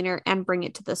drain cleaner and bring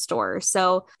it to the store.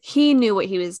 So he knew what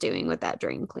he was doing with that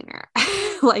drain cleaner.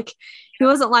 Like, he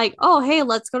wasn't like, oh, hey,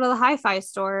 let's go to the hi-fi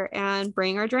store and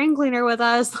bring our drain cleaner with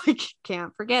us. Like,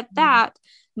 can't forget that.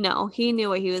 No, he knew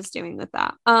what he was doing with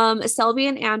that. Selby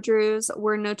and Andrews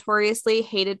were notoriously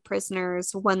hated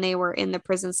prisoners when they were in the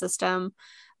prison system.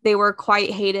 They were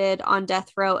quite hated on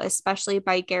death row, especially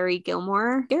by Gary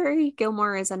Gilmore. Gary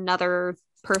Gilmore is another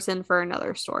person for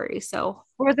another story. So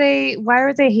why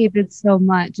were they hated so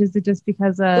much? Is it just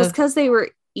because they were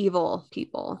evil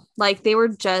people? Like they were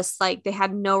just like, they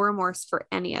had no remorse for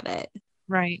any of it.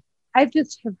 Right. I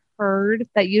just have heard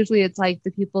that usually it's like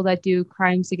the people that do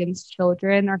crimes against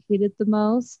children are hated the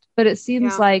most, but it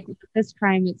seems like this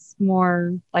crime it's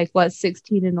more like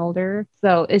 16 and older.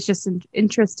 So it's just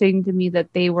interesting to me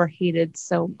that they were hated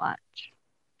so much.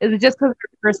 Is it just because of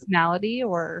their personality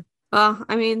or?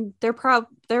 I mean, their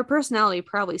personality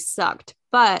probably sucked,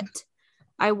 but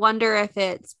I wonder if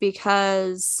it's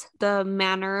because the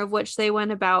manner of which they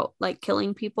went about like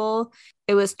killing people,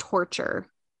 it was torture.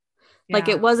 Yeah. Like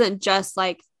it wasn't just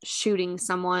like shooting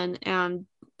someone and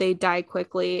they die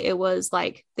quickly. It was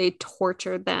like they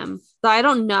tortured them. So I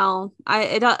don't know.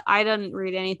 I didn't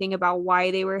read anything about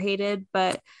why they were hated,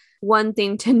 but one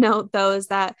thing to note though is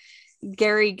that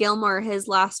Gary Gilmore, his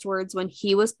last words when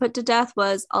he was put to death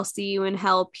was, "I'll see you in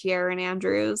hell, Pierre and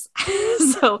Andrews."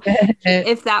 So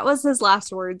if that was his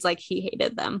last words, like he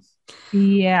hated them.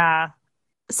 Yeah.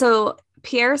 So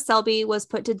Pierre Selby was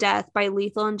put to death by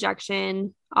lethal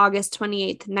injection August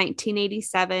 28th,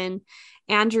 1987.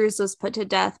 Andrews was put to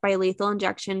death by lethal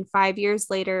injection 5 years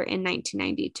later in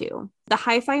 1992. The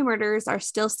Hi-Fi murders are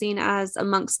still seen as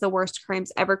amongst the worst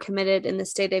crimes ever committed in the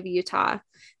state of Utah.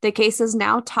 The case is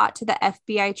now taught to the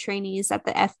FBI trainees at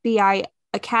the FBI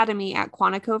Academy at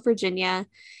Quantico, Virginia,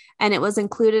 and it was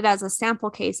included as a sample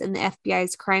case in the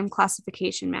FBI's crime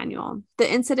classification manual.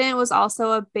 The incident was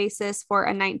also a basis for a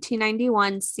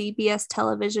 1991 CBS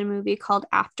television movie called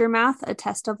Aftermath: A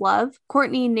Test of Love.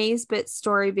 Courtney Naisbitt's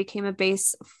story became a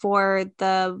base for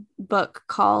the book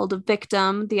called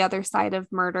Victim: The Other Side of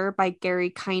Murder by Gary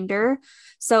Kinder.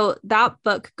 So that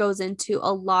book goes into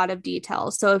a lot of detail.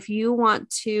 So if you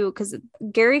want to, because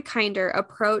Gary Kinder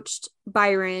approached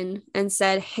Byron and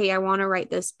said, hey, I want to write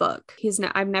this book.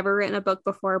 I've never written a book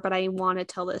before, but I want to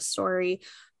tell this story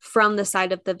from the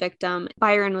side of the victim.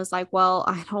 Byron was like, well,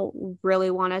 I don't really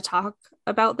want to talk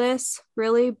about this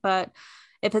really, but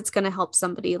if it's going to help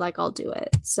somebody, like, I'll do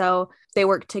it. So they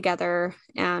worked together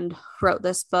and wrote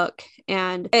this book,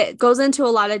 and it goes into a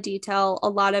lot of detail, a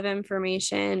lot of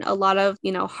information, a lot of,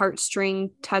 heartstring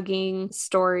tugging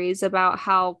stories about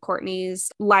how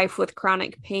Courtney's life with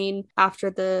chronic pain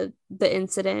after the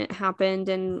incident happened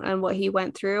and what he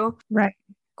went through. Right.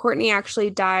 Courtney actually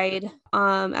died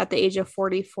at the age of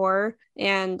 44,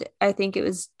 and I think it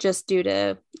was just due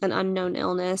to an unknown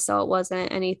illness. So it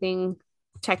wasn't anything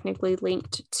technically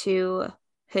linked to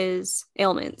his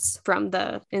ailments from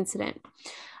the incident.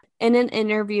 In an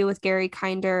interview with Gary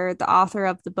Kinder, the author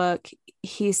of the book,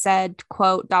 he said,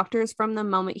 quote, doctors from the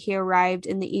moment he arrived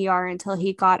in the ER until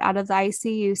he got out of the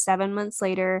ICU 7 months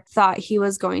later thought he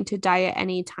was going to die at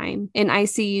any time. In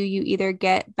ICU, you either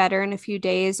get better in a few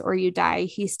days or you die.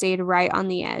 He stayed right on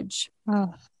the edge.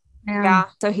 Oh. Yeah.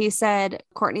 So he said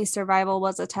Courtney's survival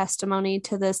was a testimony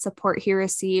to the support he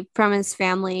received from his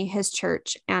family, his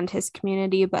church, and his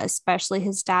community, but especially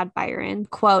his dad, Byron.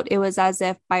 Quote, it was as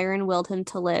if Byron willed him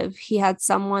to live. He had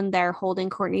someone there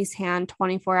holding Courtney's hand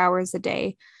 24 hours a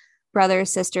day,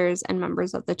 brothers, sisters, and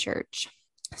members of the church.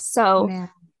 So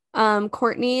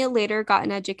Courtney later got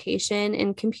an education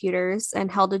in computers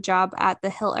and held a job at the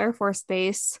Hill Air Force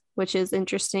Base, which is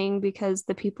interesting because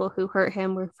the people who hurt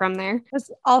him were from there.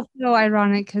 That's also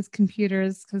ironic because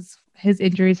his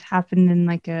injuries happened in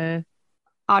like a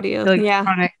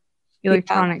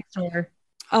electronic store.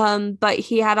 But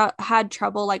he had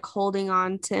trouble like holding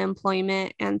on to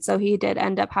employment, and so he did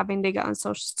end up having to get on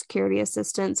Social Security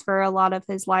assistance for a lot of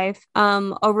his life.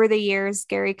 Over the years,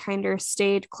 Gary Kinder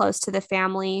stayed close to the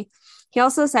family. He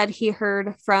also said he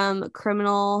heard from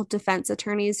criminal defense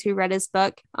attorneys who read his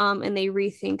book, and they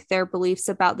rethink their beliefs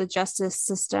about the justice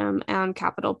system and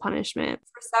capital punishment.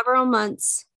 For several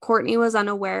months, Courtney was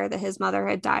unaware that his mother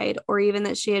had died or even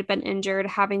that she had been injured,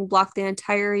 having blocked the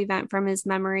entire event from his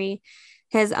memory.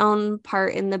 His own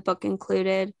part in the book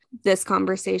included this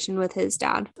conversation with his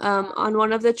dad. On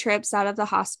one of the trips out of the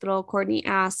hospital, Courtney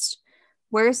asked,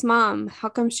 "Where's Mom? How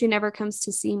come she never comes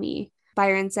to see me?"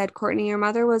 Byron said, "Courtney, your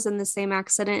mother was in the same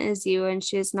accident as you, and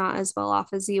she is not as well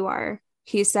off as you are."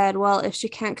 He said, "Well, if she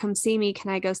can't come see me,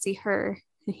 can I go see her?"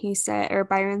 And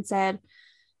Byron said,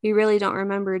 "You really don't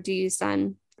remember, do you,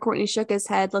 son?" Courtney shook his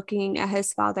head, looking at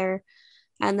his father.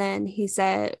 And then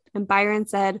Byron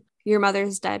said, "Your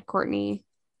mother's dead, Courtney."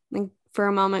 And for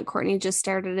a moment, Courtney just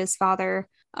stared at his father.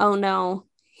 "Oh, no,"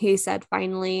 he said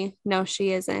finally. "No,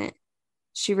 she isn't.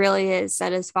 She really is,"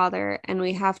 said his father. "And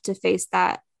we have to face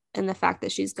that and the fact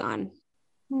that she's gone."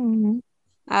 Mm-hmm.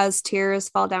 As tears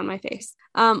fall down my face.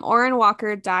 Orrin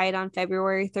Walker died on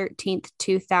February 13th,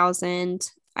 2000.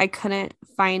 I couldn't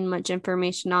find much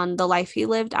information on the life he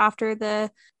lived after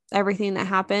everything that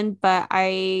happened, but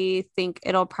I think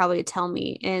it'll probably tell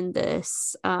me in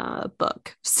this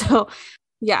book. So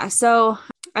yeah, so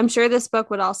I'm sure this book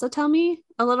would also tell me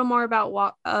a little more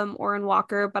about Orrin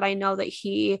Walker, but I know that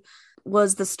he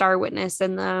was the star witness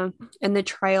in the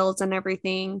trials and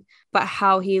everything, but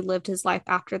how he lived his life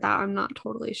after that, I'm not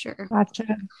totally sure.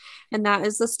 Gotcha. And that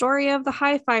is the story of the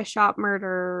Hi-Fi Shop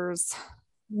murders.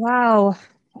 Wow.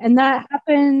 And that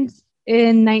happened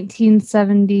in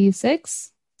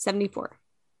 1976? 74.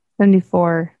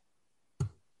 74.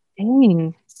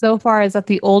 Dang. So far, is that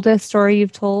the oldest story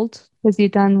you've told? Because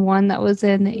you've done one that was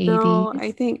in the 80s. No,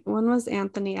 I think one was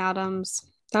Anthony Adams.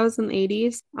 That was in the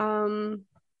 80s.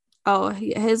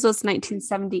 His was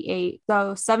 1978.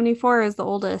 So 74 is the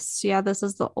oldest. Yeah, this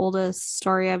is the oldest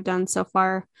story I've done so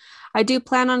far. I do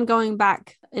plan on going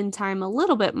back in time a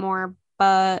little bit more,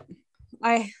 but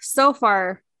I so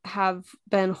far have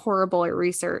been horrible at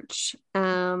research.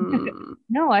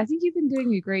 No, I think you've been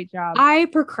doing a great job. I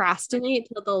procrastinate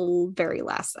till the very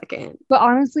last second. But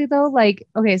honestly though, like,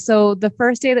 okay, so the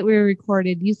first day that we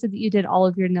recorded, you said that you did all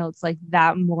of your notes like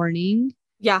that morning.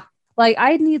 Yeah. Like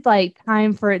I need like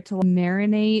time for it to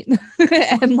marinate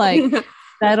and like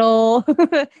settle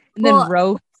and then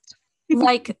roast.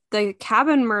 Like the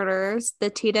cabin murders, the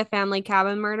Tita family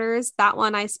cabin murders, that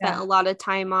one I spent a lot of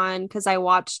time on because I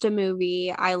watched a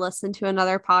movie, I listened to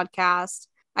another podcast.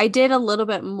 I did a little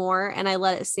bit more and I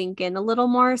let it sink in a little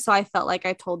more. So I felt like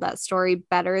I told that story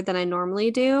better than I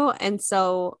normally do. And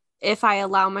so if I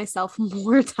allow myself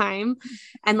more time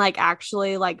and like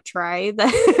actually like try,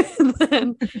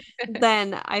 then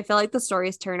I feel like the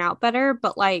stories turn out better.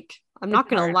 But like, I'm not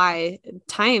gonna lie,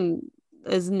 time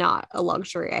is not a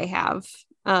luxury I have.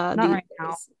 Not right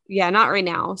now. Yeah, not right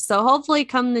now. So hopefully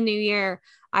come the new year,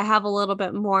 I have a little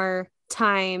bit more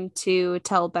time to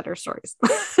tell better stories.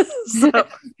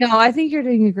 No, I think you're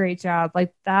doing a great job.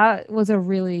 Like you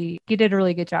did a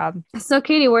really good job. So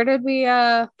Katie, where did we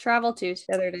travel to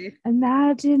the other day?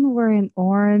 Imagine we're in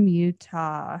Orem,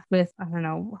 Utah with, I don't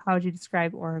know, how would you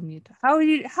describe Orem, Utah? How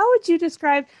would you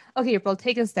describe, okay, April,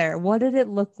 take us there. What did it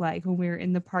look like when we were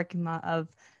in the parking lot of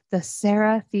the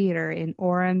Sarah Theater in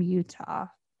Orem, Utah?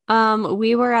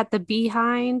 We were at the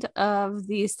behind of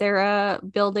the Sarah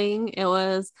building. It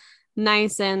was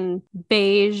nice and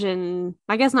beige, and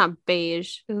I guess not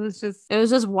beige. It was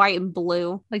just white and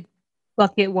blue. Like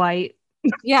bucket white.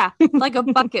 Yeah, like a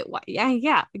bucket white.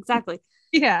 Yeah, exactly.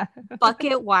 Yeah.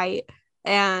 Bucket white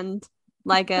and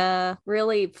like a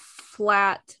really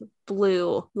flat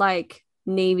blue, like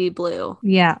navy blue.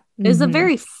 Yeah. It was a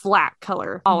very flat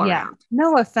color all around.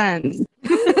 No offense.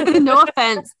 No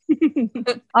offense.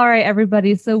 All right,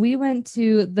 everybody. So we went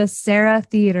to the Sarah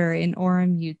Theater in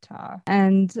Orem, Utah.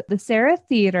 And the Sarah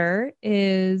Theater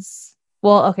is,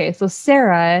 well, okay, so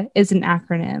Sarah is an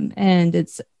acronym and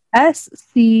it's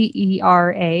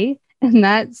SCERA, and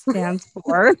that stands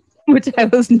for, which I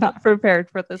was not prepared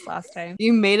for this last time.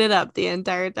 You made it up the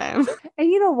entire time. And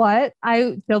you know what?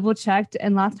 I double checked,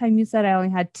 and last time you said I only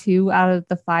had 2 out of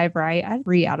the 5 right. I had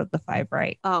 3 out of the 5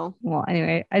 right. Oh. Well,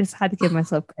 anyway, I just had to give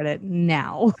myself credit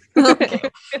now. Okay.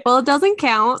 Well, it doesn't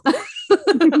count.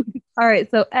 All right.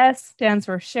 So S stands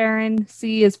for Sharon.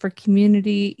 C is for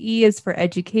community. E is for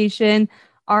education.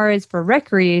 R is for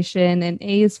recreation, and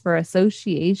A is for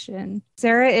association.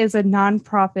 Sarah is a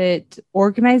nonprofit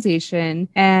organization,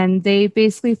 and they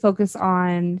basically focus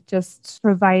on just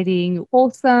providing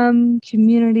wholesome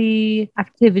community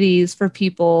activities for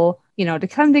people, to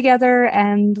come together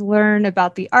and learn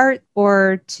about the art,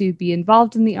 or to be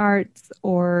involved in the arts,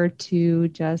 or to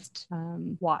just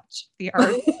watch the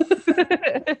art.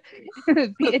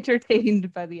 Be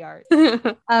entertained by the art.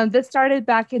 This started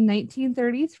back in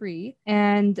 1933,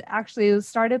 and actually it was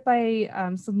started by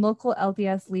some local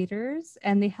LDS leaders,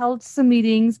 and they held some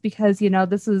meetings because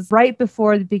this was right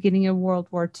before the beginning of World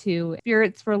War II.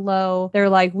 Spirits were low. They're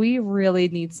like, we really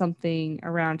need something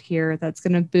around here that's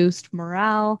going to boost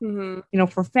morale,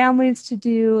 for families to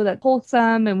do, that's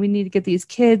wholesome, and we need to get these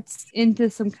kids into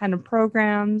some kind of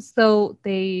programs. So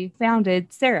they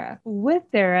founded Sarah. With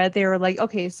Sarah, they were like,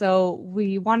 okay, so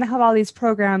we want to have all these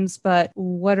programs, but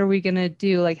what are we going to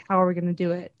do? Like, how are we going to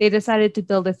do it? They decided to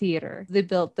build a theater. They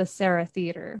built the Sarah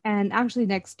Theater. And actually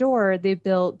next door, they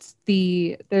built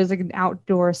there's like an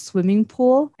outdoor swimming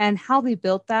pool. And how they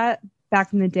built that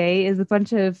back in the day is a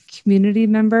bunch of community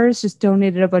members just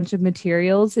donated a bunch of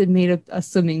materials and made a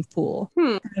swimming pool.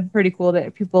 It's pretty cool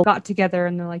that people got together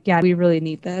and they're like, yeah, we really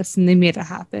need this. And they made it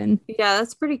happen. Yeah,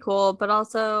 that's pretty cool. But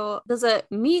also, does it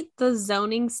meet the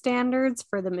zoning standards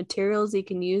for the materials you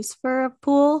can use for a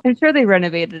pool? I'm sure they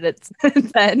renovated it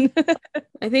then.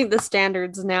 I think the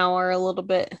standards now are a little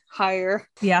bit higher.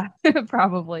 Yeah,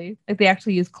 probably. Like they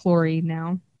actually use chlorine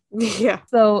now. Yeah.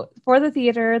 So for the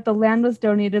theater, the land was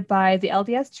donated by the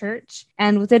LDS Church,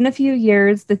 and within a few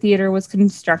years, the theater was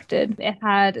constructed. It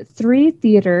had 3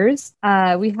 theaters.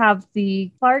 We have the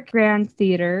Clark Grand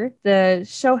Theater, the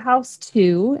Show House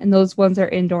 2, and those ones are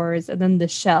indoors, and then the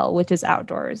Shell, which is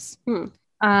outdoors.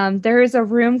 There is a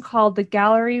room called the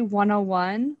Gallery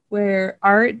 101 where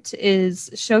art is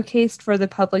showcased for the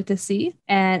public to see,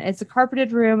 and it's a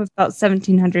carpeted room of about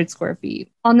 1,700 square feet.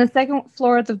 On the second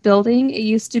floor of the building, it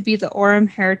used to be the Orem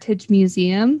Heritage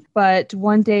Museum, but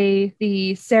one day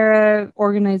the Sarah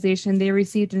organization, they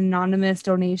received an anonymous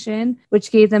donation,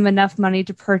 which gave them enough money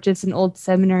to purchase an old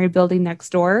seminary building next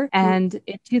door, and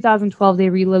in 2012, they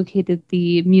relocated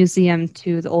the museum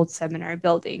to the old seminary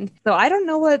building. So I don't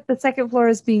know what the second floor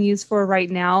is being used for right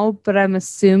now, but I'm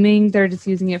assuming they're just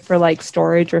using it it for like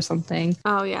storage or something.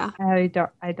 Oh yeah. I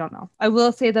don't know. I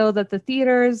will say though that the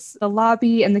theaters, the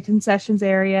lobby, and the concessions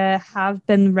area have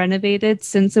been renovated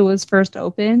since it was first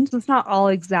opened. So it's not all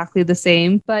exactly the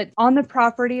same, but on the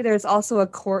property there's also a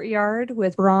courtyard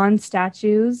with bronze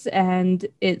statues, and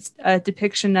it's a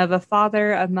depiction of a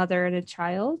father, a mother, and a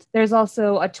child. There's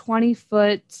also a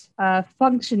 20-foot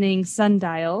functioning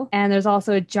sundial, and there's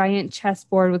also a giant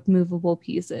chessboard with movable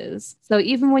pieces. So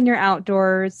even when you're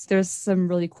outdoors, there's some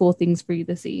really cool things for you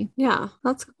to see. Yeah,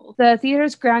 that's cool. The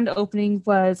theater's grand opening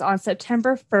was on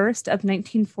September 1st of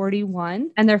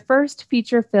 1941, and their first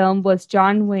feature film was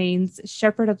John Wayne's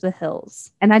Shepherd of the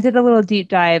Hills. And I did a little deep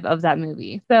dive of that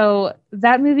movie. So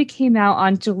that movie came out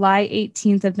on July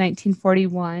 18th of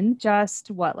 1941, just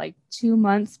like 2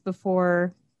 months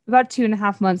before, about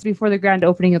 2.5 months before the grand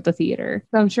opening of the theater.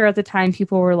 So I'm sure at the time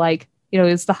people were like,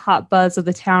 it's the hot buzz of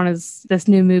the town is this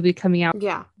new movie coming out.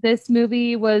 Yeah. This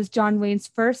movie was John Wayne's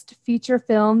first feature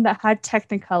film that had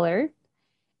Technicolor.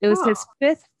 It was his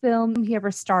 5th film he ever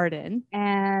starred in.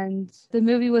 And the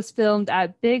movie was filmed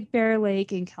at Big Bear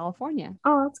Lake in California.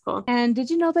 Oh, that's cool. And did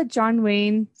you know that John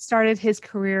Wayne started his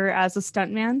career as a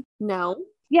stuntman? No.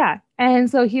 Yeah.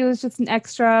 And so he was just an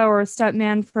extra or a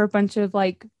stuntman for a bunch of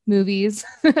like movies.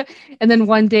 And then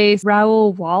one day,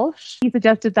 Raoul Walsh, he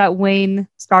suggested that Wayne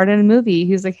start in a movie.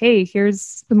 He was like, hey,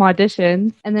 here's some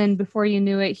auditions. And then before you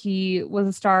knew it, he was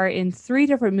a star in 3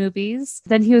 different movies.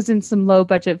 Then he was in some low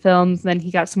budget films. Then he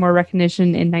got some more recognition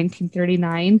in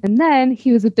 1939. And then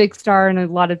he was a big star in a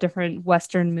lot of different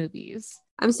Western movies.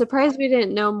 I'm surprised we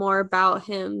didn't know more about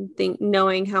him,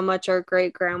 knowing how much our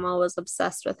great grandma was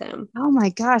obsessed with him. Oh my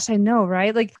gosh, I know,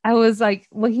 right? Like I was like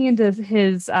looking into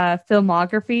his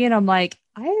filmography, and I'm like,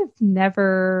 I have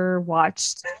never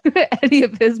watched any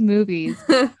of his movies.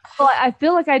 Well, I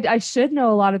feel like I should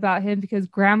know a lot about him because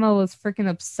grandma was freaking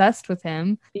obsessed with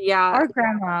him. Yeah.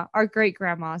 Our great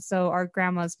grandma, so our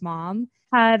grandma's mom,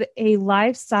 had a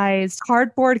life-size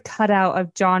cardboard cutout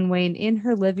of John Wayne in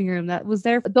her living room that was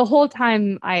there the whole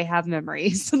time I have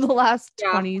memories for the last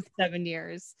 27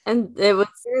 years. And it would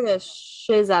scare the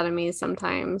shiz out of me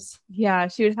sometimes. Yeah,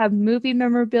 she would have movie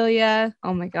memorabilia.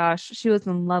 Oh my gosh, she was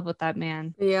in love with that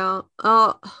man. Yeah.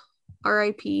 Oh,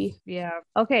 R.I.P. Yeah.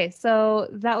 Okay, so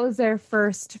that was their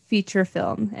first feature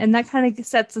film. And that kind of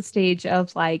sets the stage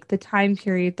of like the time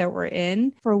period that we're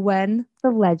in for when the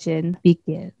legend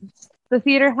begins. The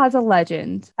theater has a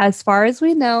legend. As far as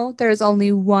we know, there's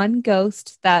only one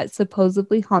ghost that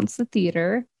supposedly haunts the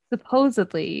theater.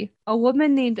 Supposedly, a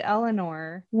woman named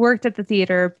Eleanor worked at the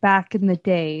theater back in the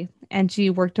day, and she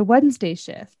worked a Wednesday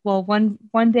shift. Well,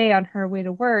 one day on her way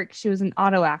to work, she was in an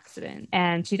auto accident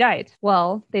and she died.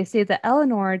 Well, they say that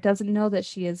Eleanor doesn't know that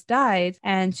she has died,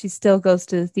 and she still goes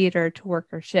to the theater to work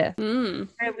her shift.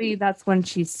 Apparently, that's when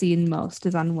she's seen most,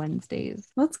 is on Wednesdays.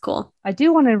 That's cool. I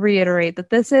do want to reiterate that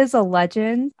this is a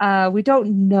legend. We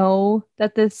don't know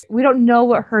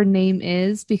what her name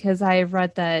is because I have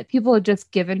read that people have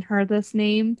just given her this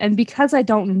name. And because I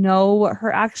don't know what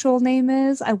her actual name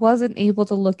is, I wasn't able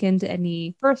to look into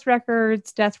any birth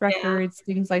records, death records,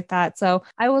 things like that. So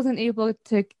I wasn't able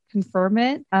to confirm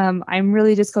it. I'm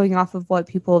really just going off of what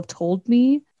people have told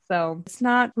me. So it's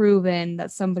not proven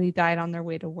that somebody died on their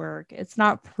way to work. It's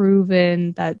not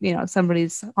proven that,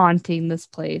 somebody's haunting this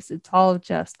place. It's all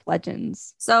just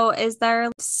legends. So is there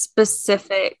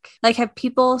specific, have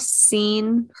people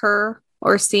seen her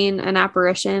or seen an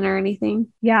apparition or anything?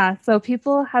 Yeah, so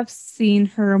people have seen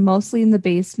her mostly in the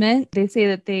basement. They say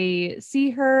that they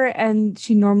see her and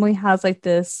she normally has like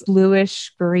this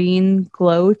bluish green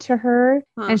glow to her.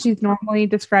 And she's normally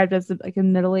described as a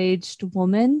middle-aged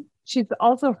woman. She's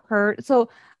also hurt. So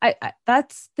I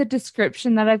that's the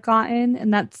description that I've gotten,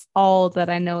 and that's all that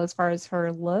I know as far as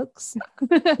her looks.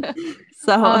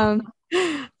 So,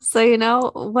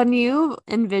 when you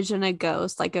envision a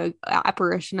ghost, like a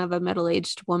apparition of a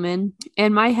middle-aged woman,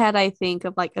 in my head, I think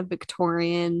of like a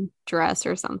Victorian dress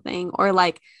or something, or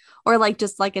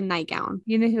just like a nightgown.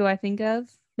 You know who I think of?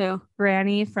 Who?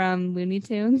 Granny from Looney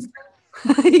Tunes.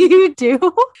 You do?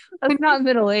 That's not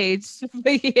middle-aged,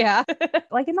 but yeah.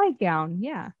 Like a nightgown,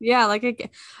 yeah. Yeah, like a...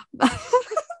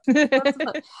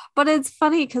 But it's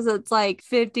funny because it's like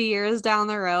 50 years down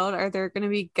the road, are there going to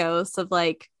be ghosts of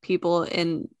like people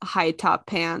in high top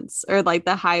pants or like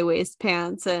the high waist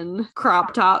pants and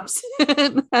crop tops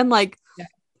and like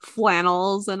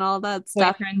flannels and all that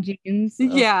stuff? Boyfriend jeans.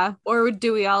 Yeah. Or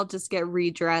do we all just get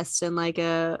redressed in like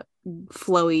a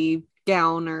flowy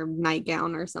gown or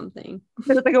nightgown or something.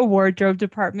 There's like a wardrobe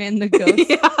department in the ghost.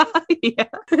 Yeah.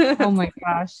 Oh my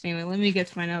gosh. Anyway, let me get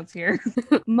to my notes here.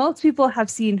 Most people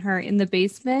have seen her in the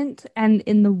basement and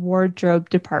in the wardrobe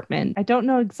department. I don't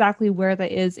know exactly where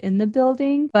that is in the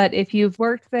building, but if you've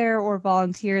worked there or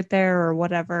volunteered there or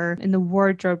whatever, in the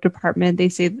wardrobe department, they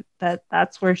say that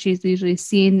that's where she's usually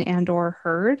seen and or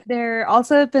heard. There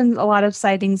also have been a lot of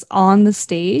sightings on the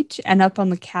stage and up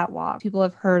on the catwalk. People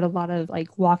have heard a lot of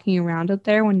like walking around up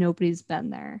there when nobody's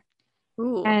been there.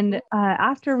 Ooh. And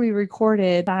after we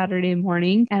recorded Saturday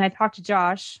morning, and I talked to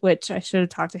Josh, which I should have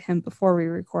talked to him before we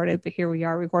recorded, but here we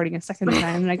are recording a second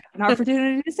time, and I got an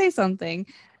opportunity to say something.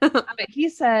 But he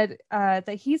said that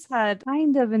he's had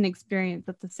kind of an experience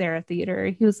at the Sarah Theater.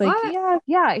 He was like, What?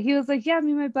 yeah. He was like, yeah,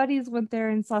 me and my buddies went there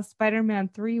and saw Spider-Man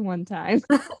 3 one time.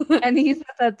 And he said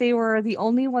that they were the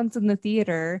only ones in the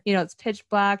theater. You know, it's pitch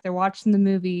black. They're watching the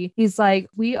movie. He's like,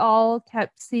 we all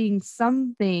kept seeing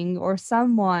something or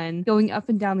someone going up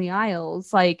and down the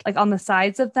aisles, like on the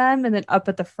sides of them and then up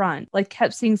at the front, like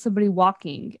kept seeing somebody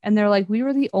walking. And they're like, we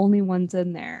were the only ones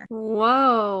in there.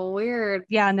 Whoa, weird.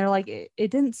 Yeah. And they're like, it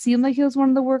didn't seem like it was one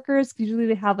of the workers. Usually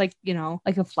they have like, you know,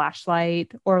 like a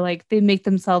flashlight or like they make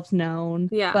themselves known.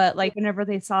 Yeah. But like whenever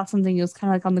they saw something, it was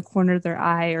kind of like on the corner of their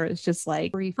eye or it's just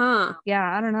like brief. Huh. Yeah,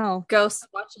 I don't know. Ghosts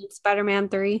watching Spider-Man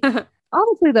 3.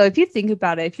 Honestly, though, if you think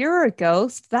about it, if you're a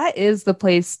ghost, that is the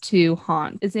place to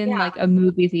haunt, is in like a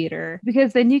movie theater,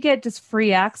 because then you get just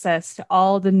free access to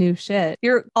all the new shit.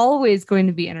 You're always going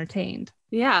to be entertained.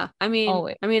 Yeah, I mean,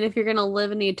 Always. if you're gonna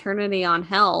live an eternity on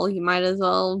hell, you might as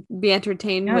well be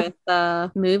entertained with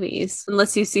movies,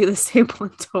 unless you see the same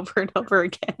ones over and over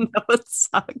again. That would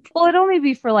suck. Well, it'd only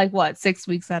be for like what, 6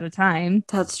 weeks at a time.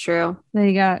 That's true. Then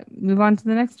you got move on to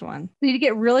the next one. So you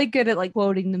get really good at like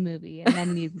quoting the movie, and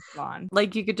then you move on.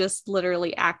 Like you could just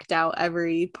literally act out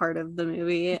every part of the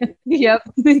movie. Yep,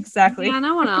 exactly. Yeah, and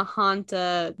I want to haunt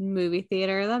a movie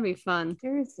theater. That'd be fun.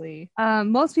 Seriously.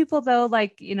 Most people though,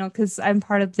 like, you know, because I'm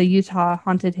part of the Utah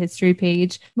Haunted History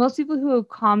page, most people who have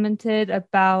commented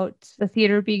about the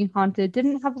theater being haunted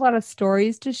didn't have a lot of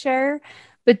stories to share,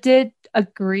 but did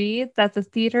agree that the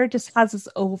theater just has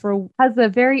a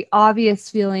very obvious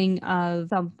feeling of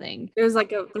something. There's a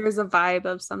vibe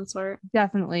of some sort.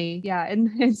 Definitely. Yeah.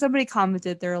 And somebody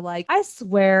commented, they're like, I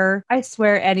swear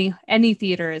any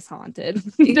theater is haunted.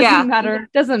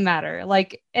 Doesn't matter.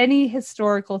 Like any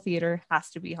historical theater has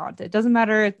to be haunted. Doesn't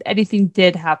matter if anything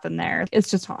did happen there.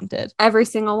 It's just haunted. Every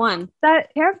single one.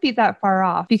 That can't be that far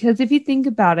off, because if you think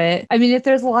about it, I mean, if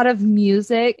there's a lot of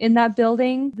music in that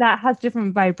building, that has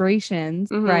different vibrations,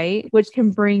 right? Which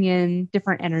can bring in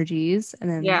different energies and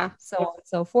then so on and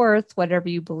so forth, whatever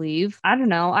you believe. I don't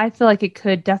know. I feel like it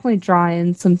could definitely draw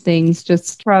in some things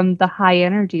just from the high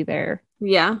energy there.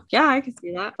 Yeah, I can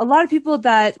see that. A lot of people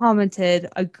that commented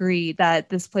agree that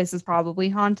this place is probably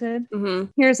haunted.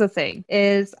 Here's the thing,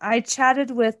 is I chatted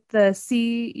with the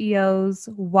CEO's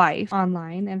wife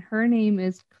online, and her name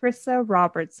is Krissa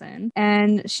Robertson,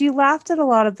 and she laughed at a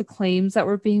lot of the claims that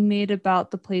were being made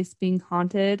about the place being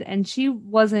haunted, and she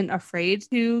wasn't afraid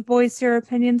to voice her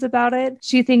opinions about it.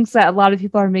 She thinks that a lot of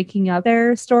people are making up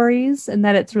their stories and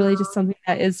that it's really just something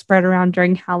that is spread around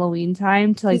during Halloween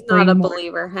time to like She's not a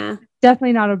believer, huh?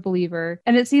 Definitely not a believer.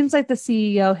 And it seems like the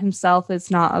CEO himself is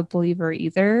not a believer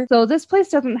either. So this place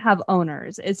doesn't have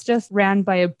owners. It's just ran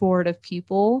by a board of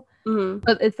people.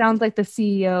 But it sounds like the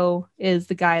CEO is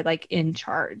the guy like in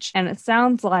charge. And it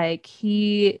sounds like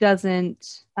he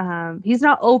doesn't he's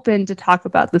not open to talk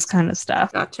about this kind of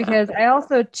stuff. Gotcha. Because I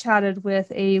also chatted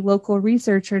with a local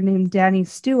researcher named Danny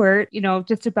Stewart, you know,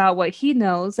 just about what he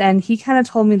knows, and he kind of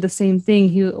told me the same thing.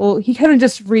 He kind of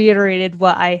just reiterated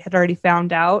what I had already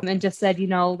found out and just said, you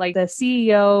know, like the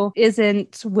CEO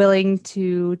isn't willing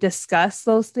to discuss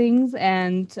those things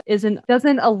and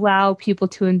doesn't allow people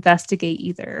to investigate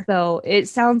either. So it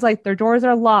sounds like their doors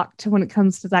are locked when it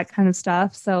comes to that kind of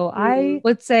stuff. So I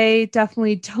would say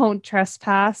definitely don't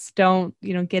trespass. Don't,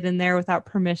 you know, get in there without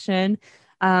permission.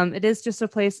 It is just a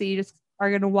place that you just are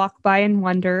going to walk by and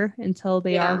wonder until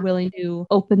they are willing to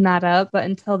open that up. But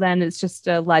until then, it's just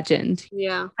a legend.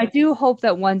 Yeah. I do hope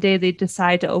that one day they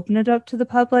decide to open it up to the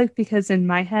public, because in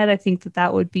my head, I think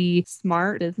that would be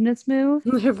smart business move.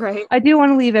 Right. I do want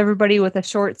to leave everybody with a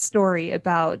short story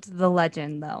about the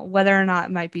legend, though. Whether or not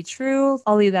it might be true,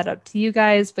 I'll leave that up to you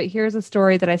guys. But here's a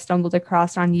story that I stumbled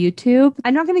across on YouTube.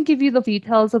 I'm not going to give you the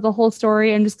details of the whole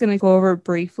story. I'm just going to go over it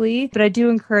briefly. But I do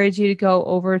encourage you to go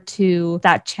over to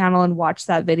that channel and watch watch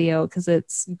that video because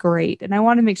it's great. And I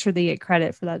want to make sure they get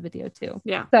credit for that video too.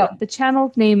 Yeah. So the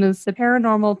channel's name is The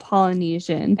Paranormal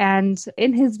Polynesian. And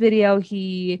in his video,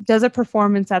 he does a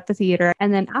performance at the theater.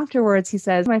 And then afterwards, he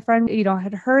says, my friend,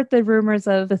 had heard the rumors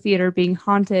of the theater being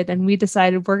haunted. And we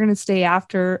decided we're going to stay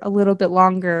after a little bit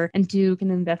longer and do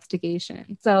an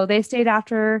investigation. So they stayed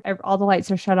after all the lights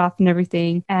are shut off and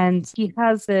everything. And he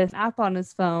has this app on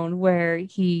his phone where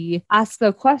he asks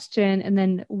a question and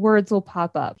then words will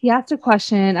pop up. He asked a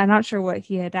question. I'm not sure what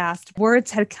he had asked.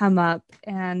 Words had come up,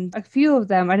 and a few of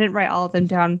them, I didn't write all of them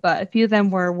down, but a few of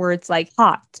them were words like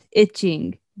hot,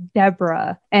 itching,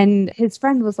 Deborah. And his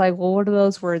friend was like, well, what are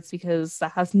those words? Because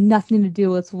that has nothing to do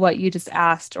with what you just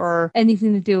asked or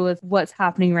anything to do with what's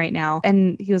happening right now.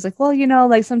 And he was like, well,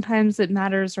 like sometimes it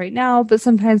matters right now, but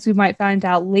sometimes we might find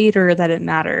out later that it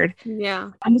mattered.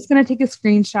 Yeah. I'm just going to take a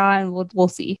screenshot and we'll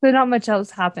see. So not much else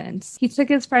happens. He took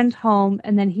his friend home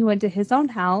and then he went to his own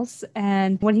house.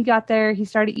 And when he got there, he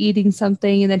started eating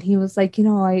something. And then he was like,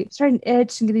 I started to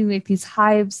itch and getting like these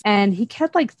hives. And he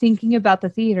kept like thinking about the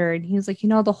theater. And he was like,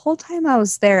 the whole time I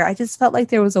was there, I just felt like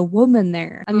there was a woman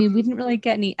there. I mean, we didn't really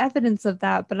get any evidence of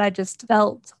that, but I just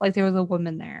felt like there was a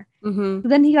woman there. Mm-hmm. So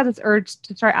then he got this urge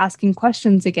to start asking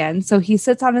questions again. So he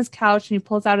sits on his couch and he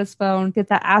pulls out his phone, gets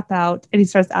that app out, and he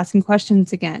starts asking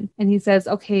questions again. And he says,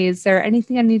 okay, is there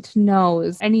anything I need to know?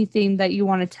 Is anything that you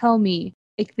want to tell me?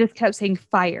 It just kept saying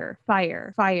fire,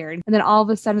 fire, fire. And then all of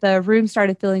a sudden the room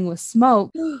started filling with smoke.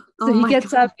 So he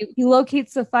gets up, he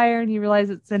locates the fire and he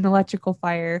realizes it's an electrical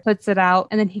fire, puts it out,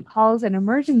 and then he calls an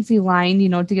emergency line,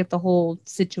 to get the whole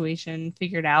situation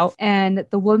figured out. And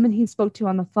the woman he spoke to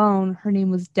on the phone, her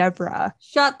name was Deborah.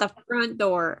 Shut the front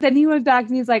door. Then he went back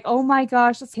and he's like, oh my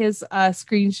gosh, that's his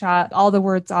screenshot, all the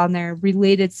words on there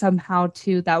related somehow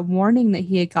to that warning that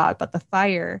he had got about the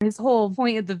fire. His whole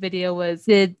point of the video was,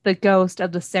 did the ghost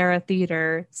of the Sarah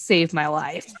Theater save my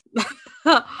life?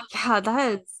 Yeah,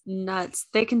 that is nuts.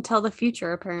 They can tell the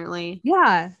future, apparently.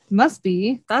 Yeah, must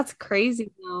be. That's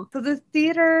crazy though. So the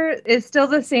theater is still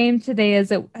the same today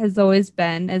as it has always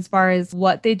been as far as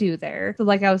what they do there. So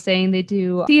like I was saying, they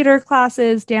do theater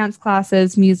classes, dance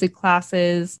classes, music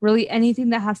classes, really anything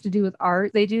that has to do with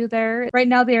art they do there. Right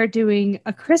now they are doing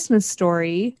A Christmas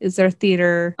Story is their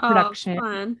theater production.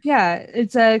 Fun. Yeah,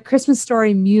 it's a Christmas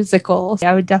Story musical.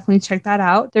 I would definitely check that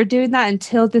out. They're doing that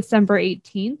until December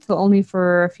 18th, so only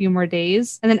for a few more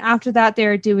days. And then after that,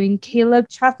 they're doing Caleb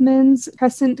Chapman's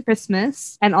Crescent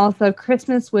Christmas and also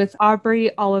Christmas with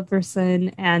Aubrey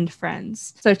Oliverson and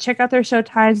Friends. So check out their show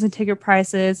times and ticket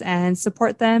prices and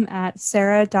support them at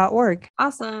sarah.org.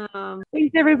 Awesome.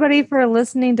 Thanks everybody for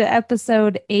listening to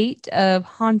episode 8 of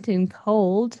Haunt and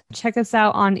Cold. Check us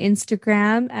out on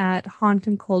Instagram at Haunt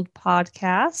and Cold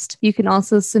Podcast. You can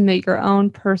also submit your own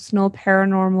personal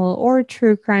paranormal or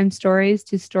true crime stories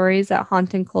to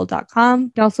stories@hauntandcold.com. You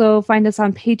can also find us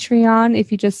on Patreon.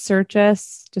 If you just search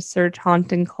us, just search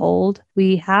Haunt and Cold.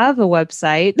 We have a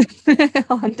website,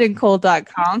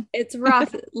 hauntandcold.com. It's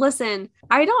rough. Listen,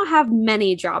 I don't have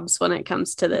many jobs when it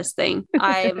comes to this thing.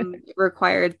 I'm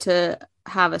required to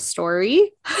have a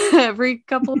story every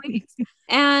couple weeks.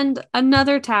 And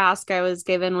another task I was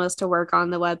given was to work on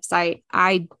the website.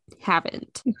 I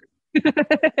haven't.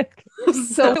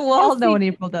 So we'll all know when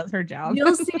April does her job.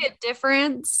 You'll see a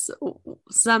difference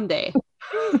someday.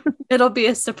 It'll be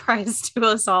a surprise to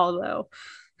us all, though.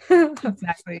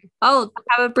 Exactly. Oh,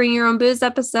 have a Bring Your Own Booze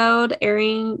episode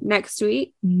airing next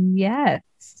week. Yes.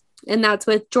 And that's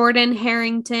with Jordan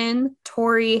Harrington,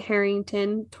 Tori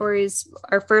Harrington. Tori's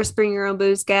our first Bring Your Own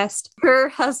Booze guest. Her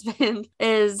husband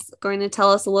is going to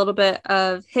tell us a little bit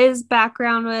of his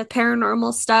background with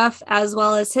paranormal stuff, as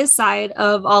well as his side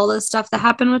of all the stuff that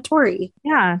happened with Tori.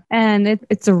 Yeah, and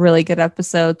it's a really good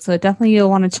episode, so definitely you'll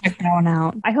want to check that one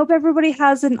out. I hope everybody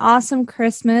has an awesome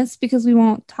Christmas, because we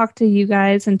won't talk to you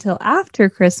guys until after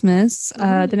Christmas.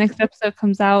 The next episode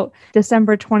comes out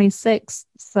December 26th.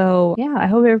 So yeah, I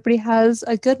hope everybody has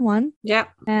a good one. Yep.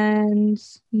 And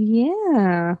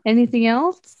yeah, anything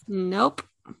else? Nope.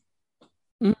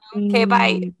 Okay,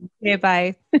 bye. Okay,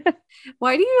 bye.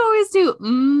 Why do you always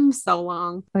do so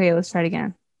long? Okay, let's try it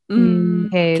again.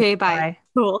 Okay, bye.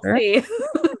 Cool. Sure. See.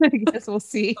 I guess we'll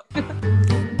see.